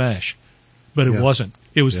was a smash, but it wasn't.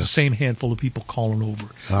 It was the same handful of people calling over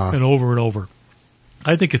and over and over.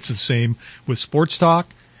 I think it's the same with sports talk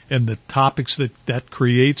and the topics that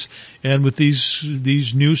creates, and with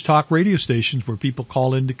these news talk radio stations where people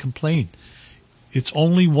call in to complain. It's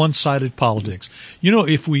only one-sided politics. You know,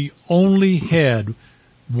 if we only had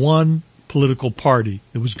one political party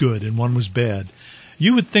that was good and one was bad,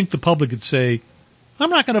 you would think the public would say, I'm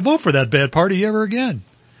not going to vote for that bad party ever again.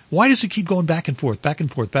 Why does it keep going back and forth, back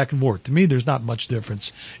and forth, back and forth? To me, there's not much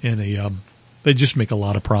difference in they just make a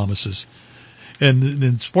lot of promises. And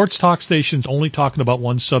then sports talk stations only talking about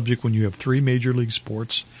one subject when you have 3 major league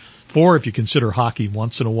sports, 4 if you consider hockey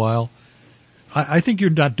once in a while. I think you're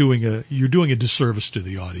doing a disservice to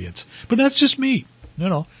the audience. But that's just me, you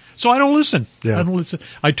know. So I don't listen. Yeah. I don't listen.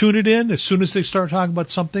 I tune it in as soon as they start talking about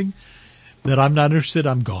something that I'm not interested.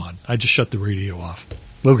 I'm gone. I just shut the radio off.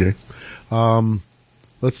 Okay.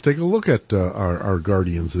 Let's take a look at our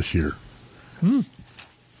Guardians this year.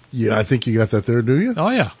 Yeah, I think you got that there, do you? Oh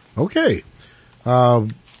yeah. Okay.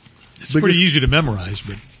 It's pretty easy to memorize,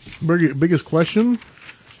 but biggest question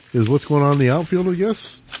is what's going on in the outfield, I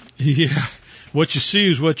guess. Yeah, what you see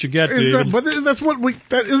is what you get, David. But that's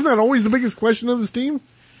isn't that always the biggest question of this team?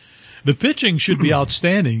 The pitching should be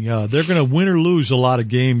outstanding. They're going to win or lose a lot of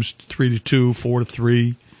games,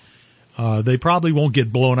 3-2, 4-3. They probably won't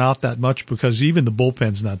get blown out that much because even the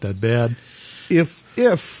bullpen's not that bad. If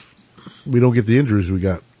we don't get the injuries we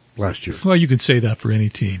got last year. Well, you can say that for any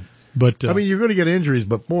team. But I mean, you're going to get injuries,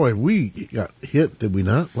 but boy, we got hit, did we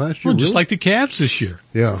not, last year? Well, just like the Cavs this year.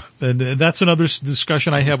 Yeah. And that's another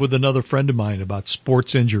discussion I have with another friend of mine about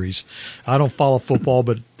sports injuries. I don't follow football,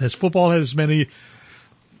 but has football had as many,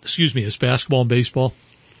 as basketball and baseball?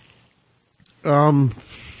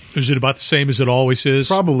 Is it about the same as it always is?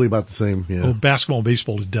 Probably about the same, yeah. Well, basketball and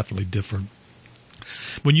baseball is definitely different.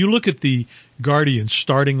 When you look at the Guardians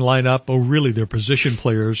starting lineup, really their position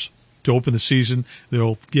players, to open the season,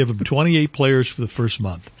 they'll give them 28 players for the first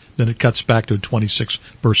month. Then it cuts back to a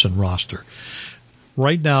 26-person roster.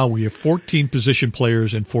 Right now, we have 14 position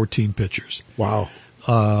players and 14 pitchers. Wow.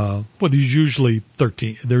 Well, there's usually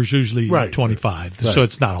 13. There's usually 25, right. So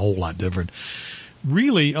it's not a whole lot different.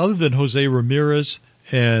 Really, other than Jose Ramirez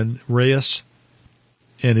and Reyes,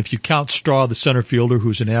 and if you count Straw, the center fielder,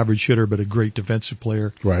 who's an average hitter but a great defensive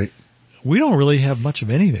player, right? We don't really have much of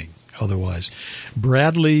anything. Otherwise,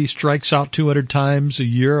 Bradley strikes out 200 times a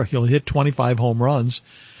year. He'll hit 25 home runs.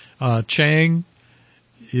 Chang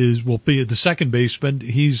will be the second baseman.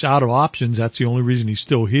 He's out of options. That's the only reason he's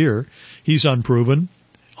still here. He's unproven.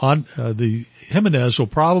 Jimenez will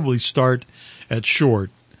probably start at short.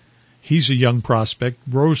 He's a young prospect.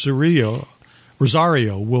 Rosario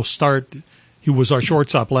will start. He was our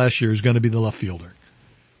shortstop last year. Is going to be the left fielder.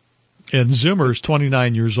 And Zimmer's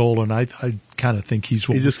 29 years old, and I kind of think he's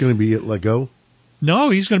just going to be let go? No,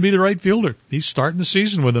 he's going to be the right fielder. He's starting the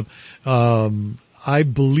season with him. I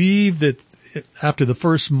believe that after the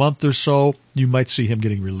first month or so, you might see him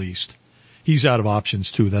getting released. He's out of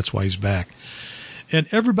options, too. That's why he's back. And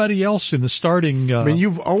everybody else in the starting I mean,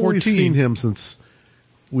 you've always 14, seen him since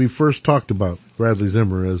we first talked about Bradley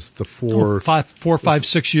Zimmer as the 4, 5,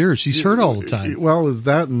 6 years. He's hurt all the time. Well, is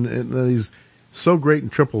that, and he's so great in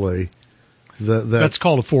AAA. That's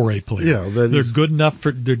called a 4A player. Yeah, they're good enough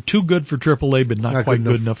they're too good for AAA, but not quite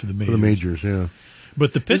good enough for the majors. For the majors, yeah.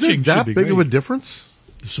 But the pitching is that should be big great. of a difference?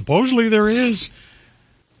 Supposedly there is.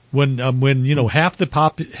 When half the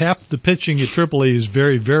pitching at AAA is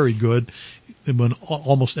very, very good, and when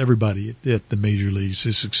almost everybody at the major leagues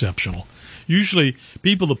is exceptional. Usually,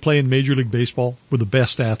 people that play in Major League Baseball were the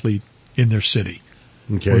best athlete in their city.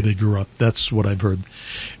 Okay. where they grew up. That's what I've heard.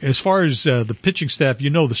 As far as the pitching staff,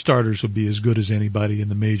 the starters would be as good as anybody in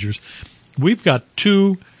the majors. We've got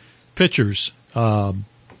two pitchers, two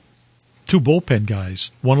bullpen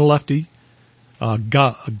guys. One a lefty,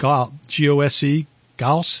 G-O-S-E,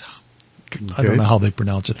 Gauss. I don't know how they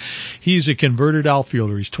pronounce it. He's a converted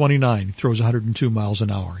outfielder. He's 29. He throws 102 miles an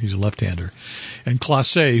hour. He's a left-hander. And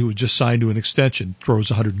Clase, who was just signed to an extension, throws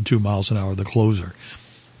 102 miles an hour, the closer.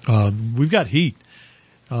 We've got heat.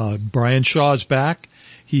 Brian Shaw's back.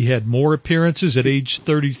 He had more appearances at age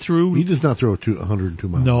 33. He does not throw 102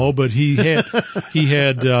 miles. No, but he's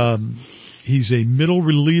a middle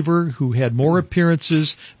reliever who had more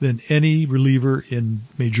appearances than any reliever in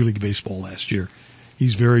Major League Baseball last year.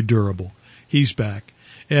 He's very durable. He's back.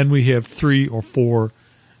 And we have 3 or 4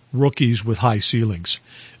 rookies with high ceilings.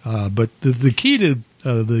 But the key to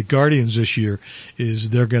the Guardians this year is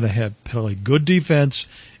they're going to have play good defense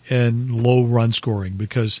and low run scoring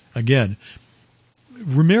because, again,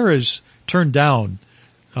 Ramirez turned down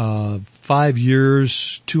 5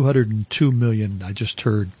 years, $202 million. I just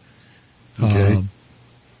heard. Okay.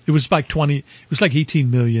 It was like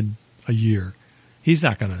 18 million a year. He's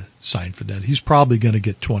not going to sign for that. He's probably going to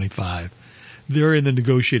get 25. They're in the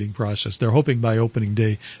negotiating process. They're hoping by opening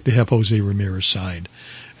day to have Jose Ramirez signed,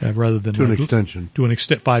 rather than to an extension, to an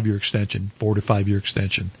 5-year extension, 4 to 5 year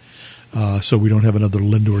extension. So we don't have another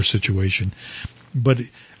Lindor situation. But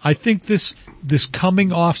I think this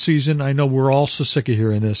coming off season, I know we're all so sick of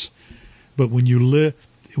hearing this, but when you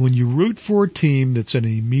root for a team that's in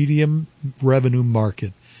a medium revenue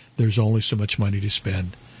market, there's only so much money to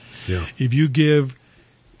spend. Yeah. If you give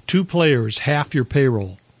 2 players half your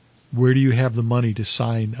payroll, where do you have the money to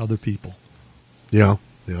sign other people? Yeah.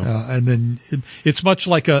 Yeah. And then it's much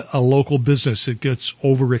like a local business. It gets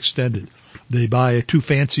overextended. They buy too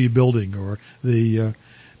fancy a building or they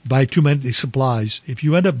buy too many supplies. If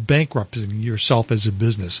you end up bankrupting yourself as a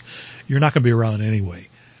business, you're not going to be around anyway.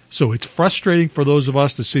 So it's frustrating for those of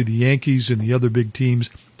us to see the Yankees and the other big teams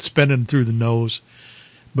spending through the nose.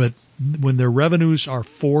 But when their revenues are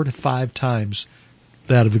 4 to 5 times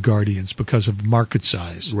that of the Guardians because of market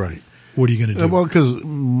size, right? What are you going to do? Well, because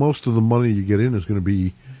most of the money you get in is going to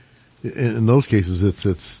be, in those cases,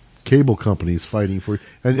 it's cable companies fighting for.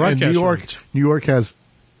 And New York has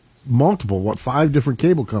multiple, 5 different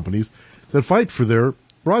cable companies that fight for their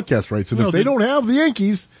broadcast rights. And if they don't have the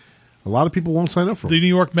Yankees, a lot of people won't sign up for them. The New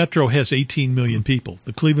York Metro has 18 million people.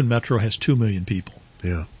 The Cleveland Metro has 2 million people.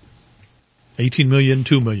 Yeah. 18 million,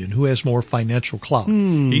 2 million. Who has more financial clout?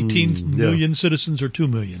 18 million citizens or 2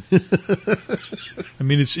 million? I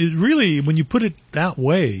mean, it really, when you put it that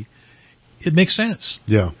way, it makes sense.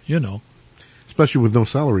 Yeah. Especially with no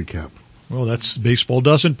salary cap. Well, baseball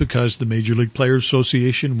doesn't because the Major League Players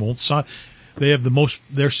Association won't sign.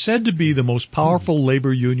 They're said to be the most powerful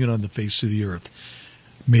labor union on the face of the earth.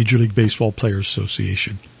 Major League Baseball Players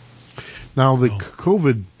Association. Now, the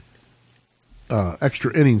COVID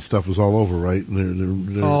extra inning stuff is all over, right?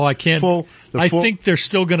 They're I can't. I think they're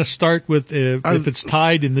still going to start with if it's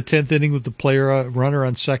tied in the 10th inning with the runner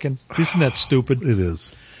on second. Isn't that stupid? It is.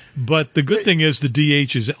 But the good thing is the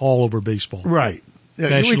DH is all over baseball. Right.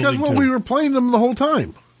 Yeah, because we were playing them the whole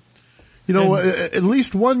time. At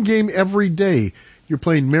least one game every day. You're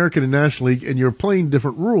playing American and National League, and you're playing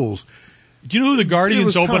different rules. Do you know who the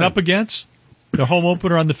Guardians open up against? Their home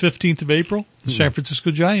opener on the 15th of April? The San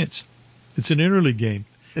Francisco Giants. It's an interleague game.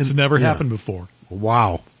 It's never happened before.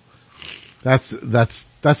 Wow. That's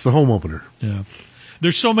the home opener. Yeah.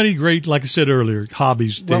 There's so many great, like I said earlier,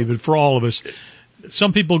 hobbies, David, for all of us.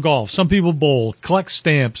 Some people golf, some people bowl, collect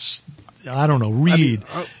stamps, I don't know, read.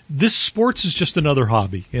 This sports is just another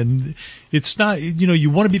hobby. And it's not, you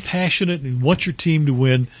want to be passionate and want your team to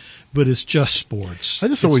win, but it's just sports.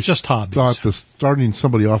 I always just hobbies. Thought that starting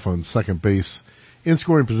somebody off on second base in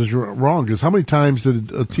scoring position wrong, because how many times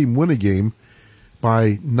did a team win a game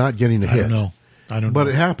by not getting a hit? I don't know. But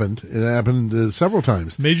it happened. It happened several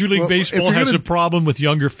times. Major League Baseball has a problem with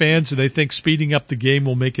younger fans, and they think speeding up the game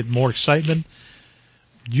will make it more excitement.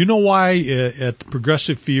 Do you know why at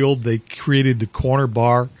Progressive Field they created the corner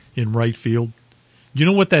bar in right field? You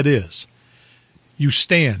know what that is? You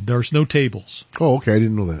stand. There's no tables. Oh, okay. I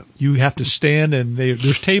didn't know that. You have to stand, and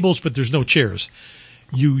there's tables, but there's no chairs.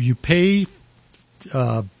 You pay,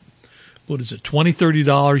 $20,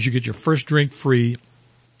 $30. You get your first drink free.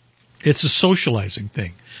 It's a socializing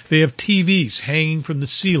thing. They have TVs hanging from the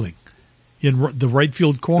ceiling in the right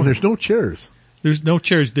field corner. And there's no chairs. There's no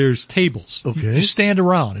chairs. There's tables. Okay. You stand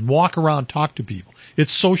around and walk around, talk to people.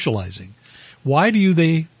 It's socializing. Why do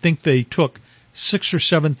they think they took 6,000 or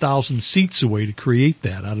 7,000 seats away to create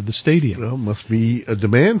that out of the stadium. Well, must be a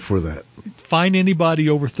demand for that. Find anybody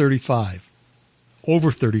over 35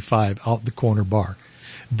 out the corner bar.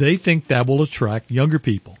 They think that will attract younger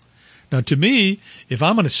people. Now, to me, if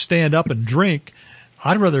I'm going to stand up and drink,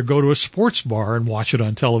 I'd rather go to a sports bar and watch it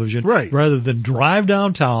on television rather than drive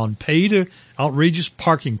downtown, pay to outrageous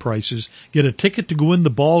parking prices, get a ticket to go in the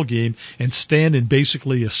ball game, and stand in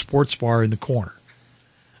basically a sports bar in the corner.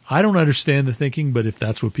 I don't understand the thinking, but if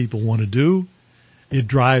that's what people want to do, it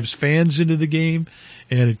drives fans into the game,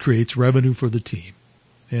 and it creates revenue for the team.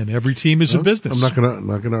 And every team is a business. I'm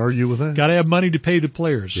not gonna argue with that. Got to have money to pay the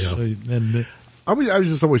players. Yeah. And I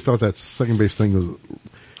just always thought that second base thing was.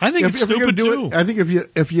 I think it's stupid too. I think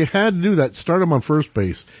if you had to do that, start them on first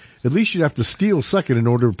base. At least you'd have to steal second in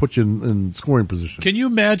order to put you in scoring position. Can you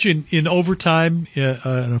imagine in overtime in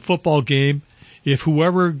a football game if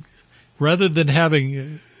whoever, rather than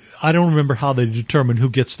having, I don't remember how they determine who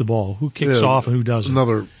gets the ball, who kicks off and who doesn't.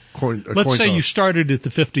 Another coin. Let's say you started at the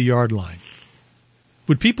 50-yard line.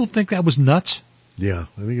 Would people think that was nuts? Yeah,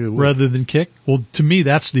 I think it would. Rather than kick? Well, to me,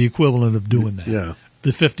 that's the equivalent of doing that. Yeah.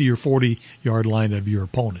 The 50 or 40-yard line of your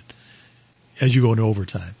opponent as you go into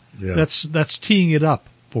overtime. Yeah. That's teeing it up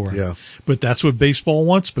for them. Yeah. But that's what baseball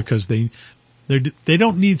wants because they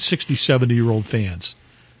don't need 60, 70-year-old fans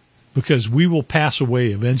because we will pass away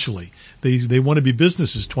eventually. They want to be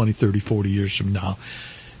businesses 20, 30, 40 years from now.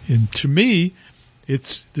 And to me,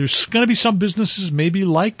 there's going to be some businesses maybe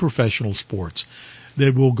like professional sports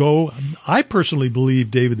that will go. I personally believe,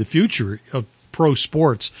 David, the future of pro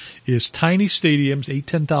sports is tiny stadiums, 8,000,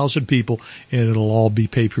 10,000 people, and it'll all be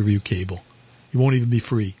pay-per-view cable. It won't even be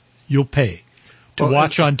free. You'll pay to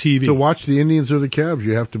watch on TV. To watch the Indians or the Cavs,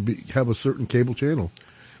 you have to have a certain cable channel.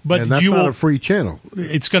 But and that's not a free channel.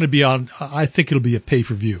 It's going to be on, I think it'll be a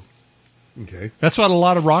pay-per-view. Okay. That's what a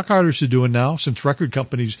lot of rock artists are doing now, since record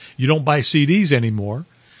companies, you don't buy CDs anymore.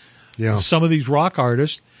 Yeah. Some of these rock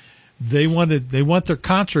artists, they want their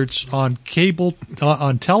concerts on cable,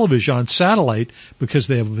 on television, on satellite, because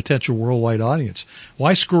they have a potential worldwide audience.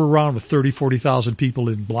 Why screw around with 30, 40,000 people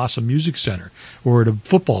in Blossom Music Center or at a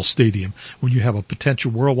football stadium when you have a potential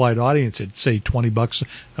worldwide audience at, say, $20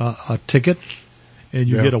 a ticket, and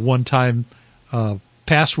you get a one-time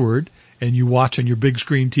password, and you watch on your big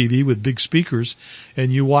screen TV with big speakers,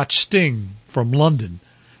 and you watch Sting from London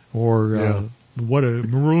or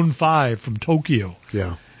Maroon 5 from Tokyo.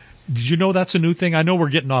 Yeah. Did you know that's a new thing? I know we're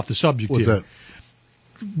getting off the subject What's here.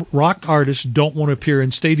 that? Rock artists don't want to appear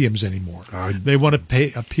in stadiums anymore. They want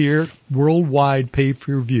to appear worldwide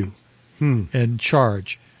pay-per-view and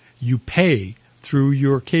charge. You pay through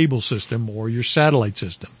your cable system or your satellite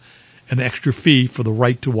system an extra fee for the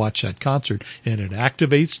right to watch that concert. And it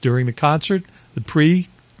activates during the concert,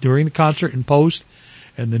 during the concert and post,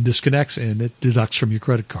 and then disconnects, and it deducts from your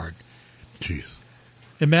credit card. Jeez.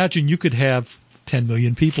 Imagine you could have 10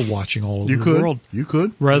 million people watching all over the world. You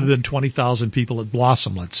could. Rather than 20,000 people at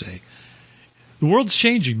Blossom, let's say. The world's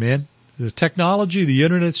changing, man. The technology, the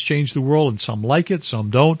Internet's changed the world, and some like it, some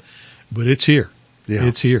don't, but it's here. Yeah.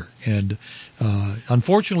 It's here. And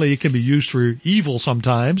unfortunately, it can be used for evil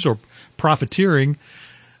sometimes or profiteering,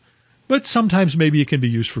 but sometimes maybe it can be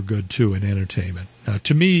used for good, too, in entertainment.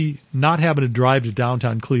 To me, not having to drive to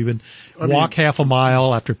downtown Cleveland, walk half a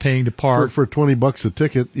mile after paying to park. For $20 a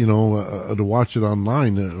ticket, to watch it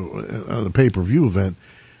online on a pay-per-view event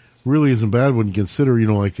really isn't bad when you consider,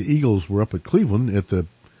 like the Eagles were up at Cleveland at the,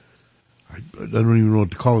 I don't even know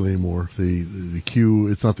what to call it anymore. The Q,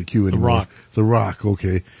 it's not the Q anymore. The Rock. The Rock,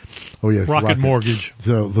 okay. Oh yeah. Rocket Mortgage.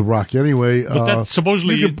 So the Rock. Anyway. But that's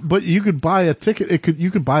supposedly. You could buy a ticket.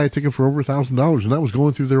 You could buy a ticket for over $1,000, and that was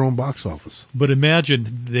going through their own box office. But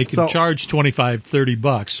imagine they could charge $25,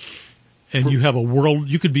 $30, and you have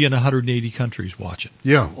you could be in 180 countries watching.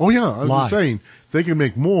 Yeah. Oh yeah. I was Live. just saying they can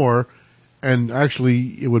make more, and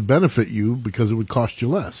actually it would benefit you because it would cost you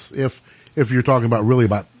less if you're talking about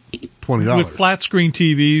 $20. With flat screen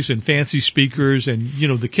TVs and fancy speakers, and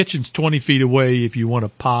the kitchen's 20 feet away if you want a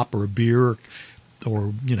pop or a beer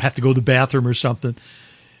or have to go to the bathroom or something.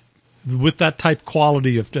 With that type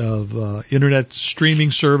quality of internet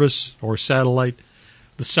streaming service or satellite,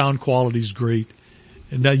 the sound quality is great.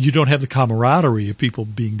 And now you don't have the camaraderie of people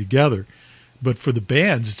being together. But for the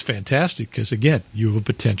bands, it's fantastic because, again, you have a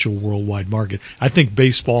potential worldwide market. I think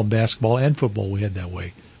baseball and basketball and football we head that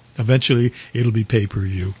way. Eventually, it'll be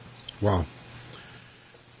pay-per-view. Wow.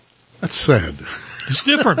 That's sad. It's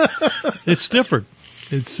different. It's different.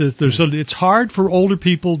 It's hard for older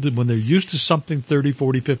people when they're used to something 30,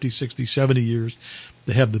 40, 50, 60, 70 years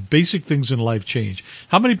They have the basic things in life change.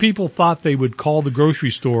 How many people thought they would call the grocery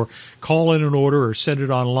store, call in an order, or send it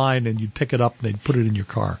online, and you'd pick it up and they'd put it in your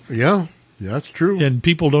car? Yeah, that's true. And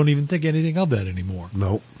people don't even think anything of that anymore.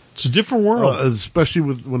 No. It's a different world. Especially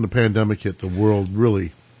when the pandemic hit, the world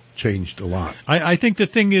really changed a lot. I think the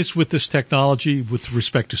thing is with this technology, with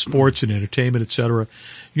respect to sports and entertainment, et cetera,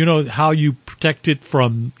 you know how you protect it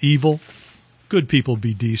from evil? Good people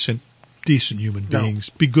be decent human beings.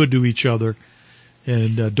 Be good to each other.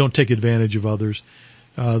 And don't take advantage of others.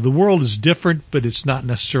 The world is different, but it's not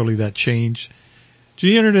necessarily that changed.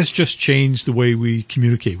 The Internet's just changed the way we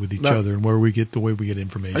communicate with each other and the way we get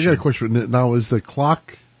information. I got a question. Now, is the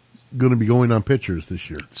clock going to be going on pitchers this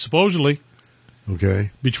year? Supposedly.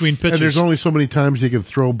 Okay. Between pitches. And there's only so many times you can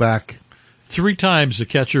throw back. 3 times the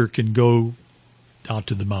catcher can go out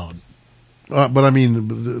to the mound. But I mean,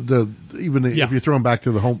 if you're throwing back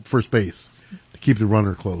to the first base. Keep the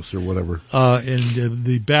runner close or whatever. And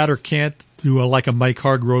the batter can't do like a Mike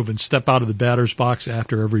Hargrove and step out of the batter's box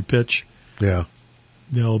after every pitch. Yeah.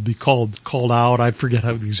 They'll be called out. I forget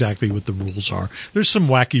exactly what the rules are. There's some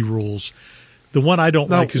wacky rules. The one I don't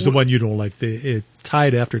like is the one you don't like. It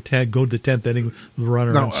tied after 10, go to the 10th inning, the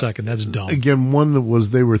runner on second. That's dumb. Again, one that was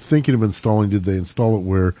they were thinking of installing. Did they install it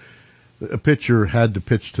where a pitcher had to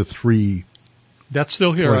pitch to 3? That's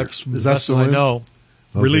still here. Is that still I in? know.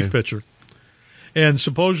 Okay. Relief pitcher. And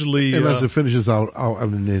supposedly... And as it finishes out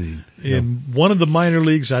an inning. In one of the minor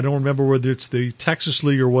leagues, I don't remember whether it's the Texas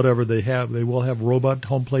League or whatever, they will have robot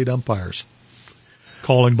home plate umpires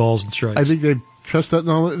calling balls and strikes. I think they trust that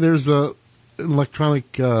now. There's an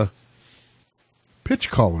electronic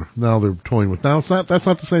pitch caller now they're toying with. Now, that's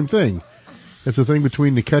not the same thing. It's a thing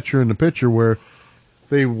between the catcher and the pitcher where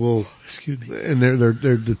they will... Excuse me. And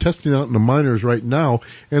they're testing out in the minors right now.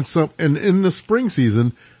 And in the spring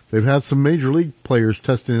season... They've had some major league players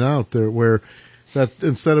testing it out there where that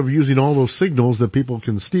instead of using all those signals that people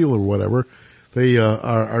can steal or whatever, they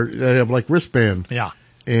they have like wristband. Yeah.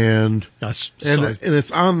 And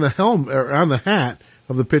it's on the helmet or on the hat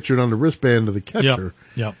of the pitcher and on the wristband of the catcher.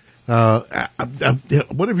 Yep.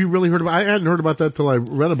 What have you really heard about? I hadn't heard about that till I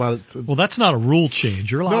read about it. Well, that's not a rule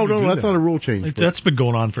change. You're allowed to do that's that. not a rule change. That's been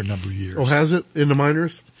going on for a number of years. Oh, has it in the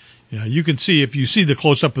minors? Yeah, you can see, if you see the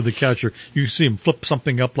close-up of the catcher, you can see him flip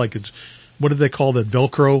something up like it's, what do they call that,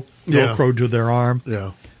 Velcro? Velcro to their arm.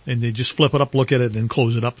 Yeah. And they just flip it up, look at it, and then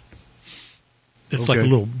close it up. It's like a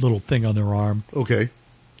little thing on their arm. Okay.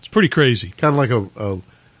 It's pretty crazy. Kind of like a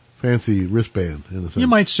fancy wristband, in a sense. You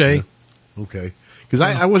might say. Yeah. Okay. Because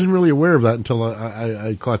I wasn't really aware of that until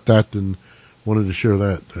I caught that and wanted to share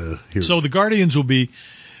that here. So the Guardians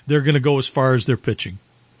they're going to go as far as their pitching.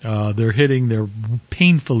 They're hitting, they're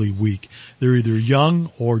painfully weak. They're either young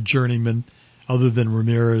or journeyman, other than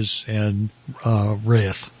Ramirez and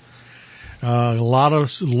Reyes. A lot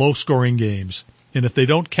of low-scoring games. And if they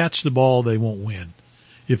don't catch the ball, they won't win.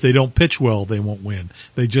 If they don't pitch well, they won't win.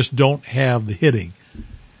 They just don't have the hitting.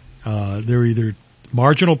 They're either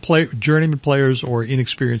marginal journeyman players or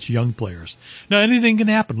inexperienced young players. Now, anything can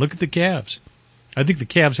happen. Look at the Cavs. I think the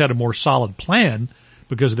Cavs had a more solid plan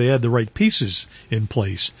because they had the right pieces in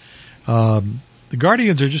place. The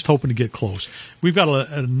Guardians are just hoping to get close. We've got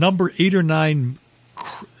a number 8 or 9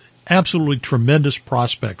 absolutely tremendous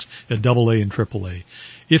prospects at AA and AAA.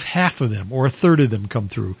 If half of them or a third of them come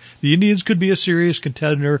through, the Indians could be a serious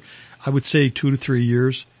contender, I would say 2 to 3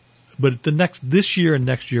 years. But this year and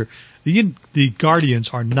next year, the Guardians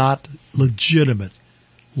are not legitimate,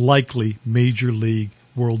 likely Major League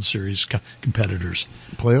World Series competitors.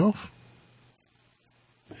 Playoff?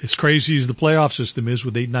 As crazy as the playoff system is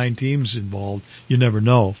with 8-9 teams involved, you never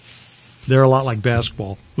know. They're a lot like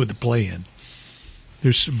basketball with the play-in.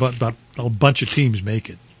 There's about a bunch of teams make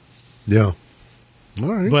it. Yeah. All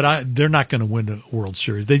right. But they're not going to win the World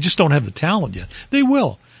Series. They just don't have the talent yet. They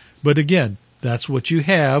will. But again, that's what you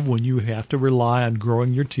have when you have to rely on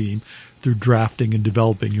growing your team through drafting and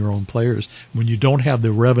developing your own players. When you don't have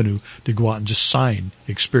the revenue to go out and just sign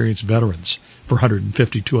experienced veterans for $150,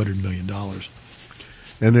 $200 million.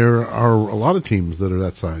 And there are a lot of teams that are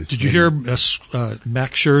that size. Did you hear Max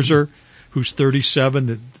Scherzer, who's 37,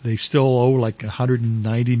 that they still owe like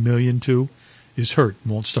 $190 million to, is hurt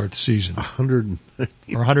and won't start the season.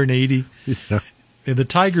 190 or 180. Yeah. And the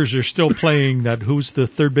Tigers are still playing that. Who's the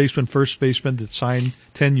third baseman, first baseman that signed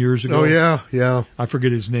 10 years ago? Oh yeah. I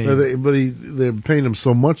forget his name. They're paying him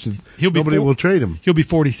so much that nobody will trade him. He'll be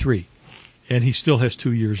 43, and he still has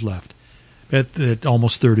 2 years left at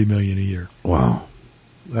almost $30 million a year. Wow.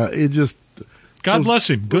 God bless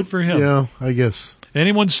him. Good for him. Yeah, I guess.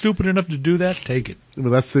 Anyone stupid enough to do that, take it.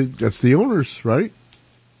 Well, that's the owners, right?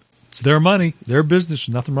 It's their money, their business.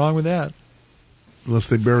 Nothing wrong with that. unless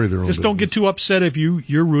they bury their own. Just don't get too upset if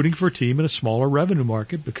you're rooting for a team in a smaller revenue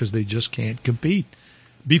market because they just can't compete.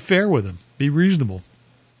 Be fair with them. Be reasonable.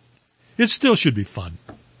 It still should be fun.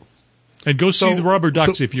 And go see the Rubber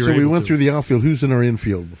Ducks if you're able to. So we went through the outfield. Who's in our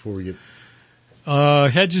infield before we get...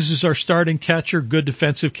 Hedges is our starting catcher. Good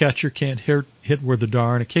defensive catcher. Can't hit worth a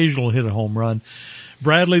darn. Occasional hit a home run.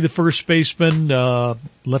 Bradley, the first baseman,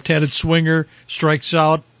 left-handed swinger, strikes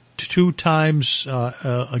out 2 times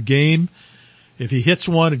a game. If he hits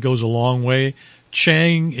one, it goes a long way.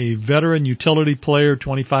 Chang, a veteran utility player,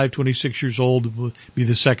 25, 26 years old, will be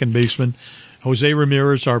the second baseman. Jose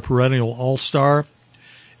Ramirez, our perennial all-star.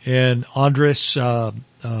 And Andres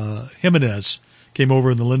Jimenez came over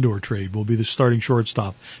in the Lindor trade, will be the starting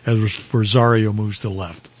shortstop as Rosario moves to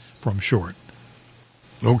left from short.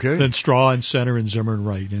 Okay. Then Straw in center and Zimmer in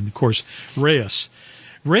right. And, of course, Reyes.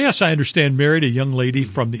 Reyes, I understand, married a young lady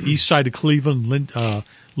from the east side of Cleveland,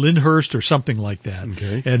 Lyndhurst or something like that.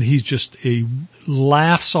 Okay. And he's just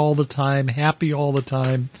laughs all the time, happy all the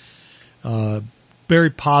time, very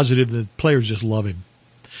positive. The players just love him.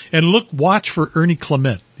 And watch for Ernie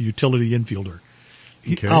Clement, the utility infielder.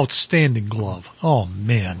 Okay. Outstanding glove. Oh,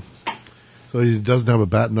 man. So he doesn't have a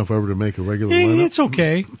bat enough ever to make a regular lineup? It's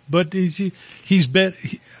okay, but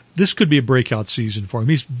this could be a breakout season for him.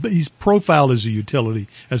 He's profiled as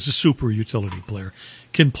a super utility player.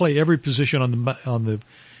 Can play every position on the.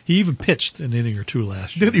 He even pitched an inning or 2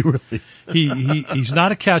 last year. Did he really? He's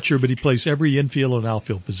not a catcher, but he plays every infield and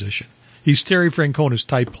outfield position. He's Terry Francona's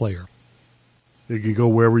type player. He can go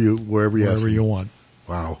wherever you want.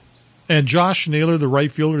 Wow. And Josh Naylor, the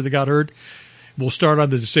right fielder that got hurt, will start on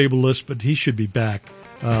the disabled list, but he should be back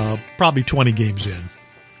probably 20 games in.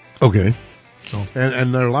 Okay. So.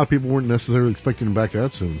 And a lot of people weren't necessarily expecting him back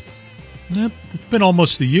that soon. It's been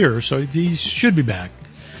almost a year, so he should be back.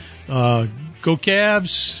 Go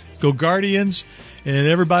Cavs, go Guardians, and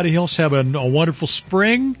everybody else have a wonderful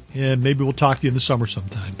spring, and maybe we'll talk to you in the summer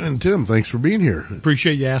sometime. And Tim, thanks for being here.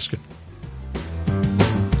 Appreciate you asking.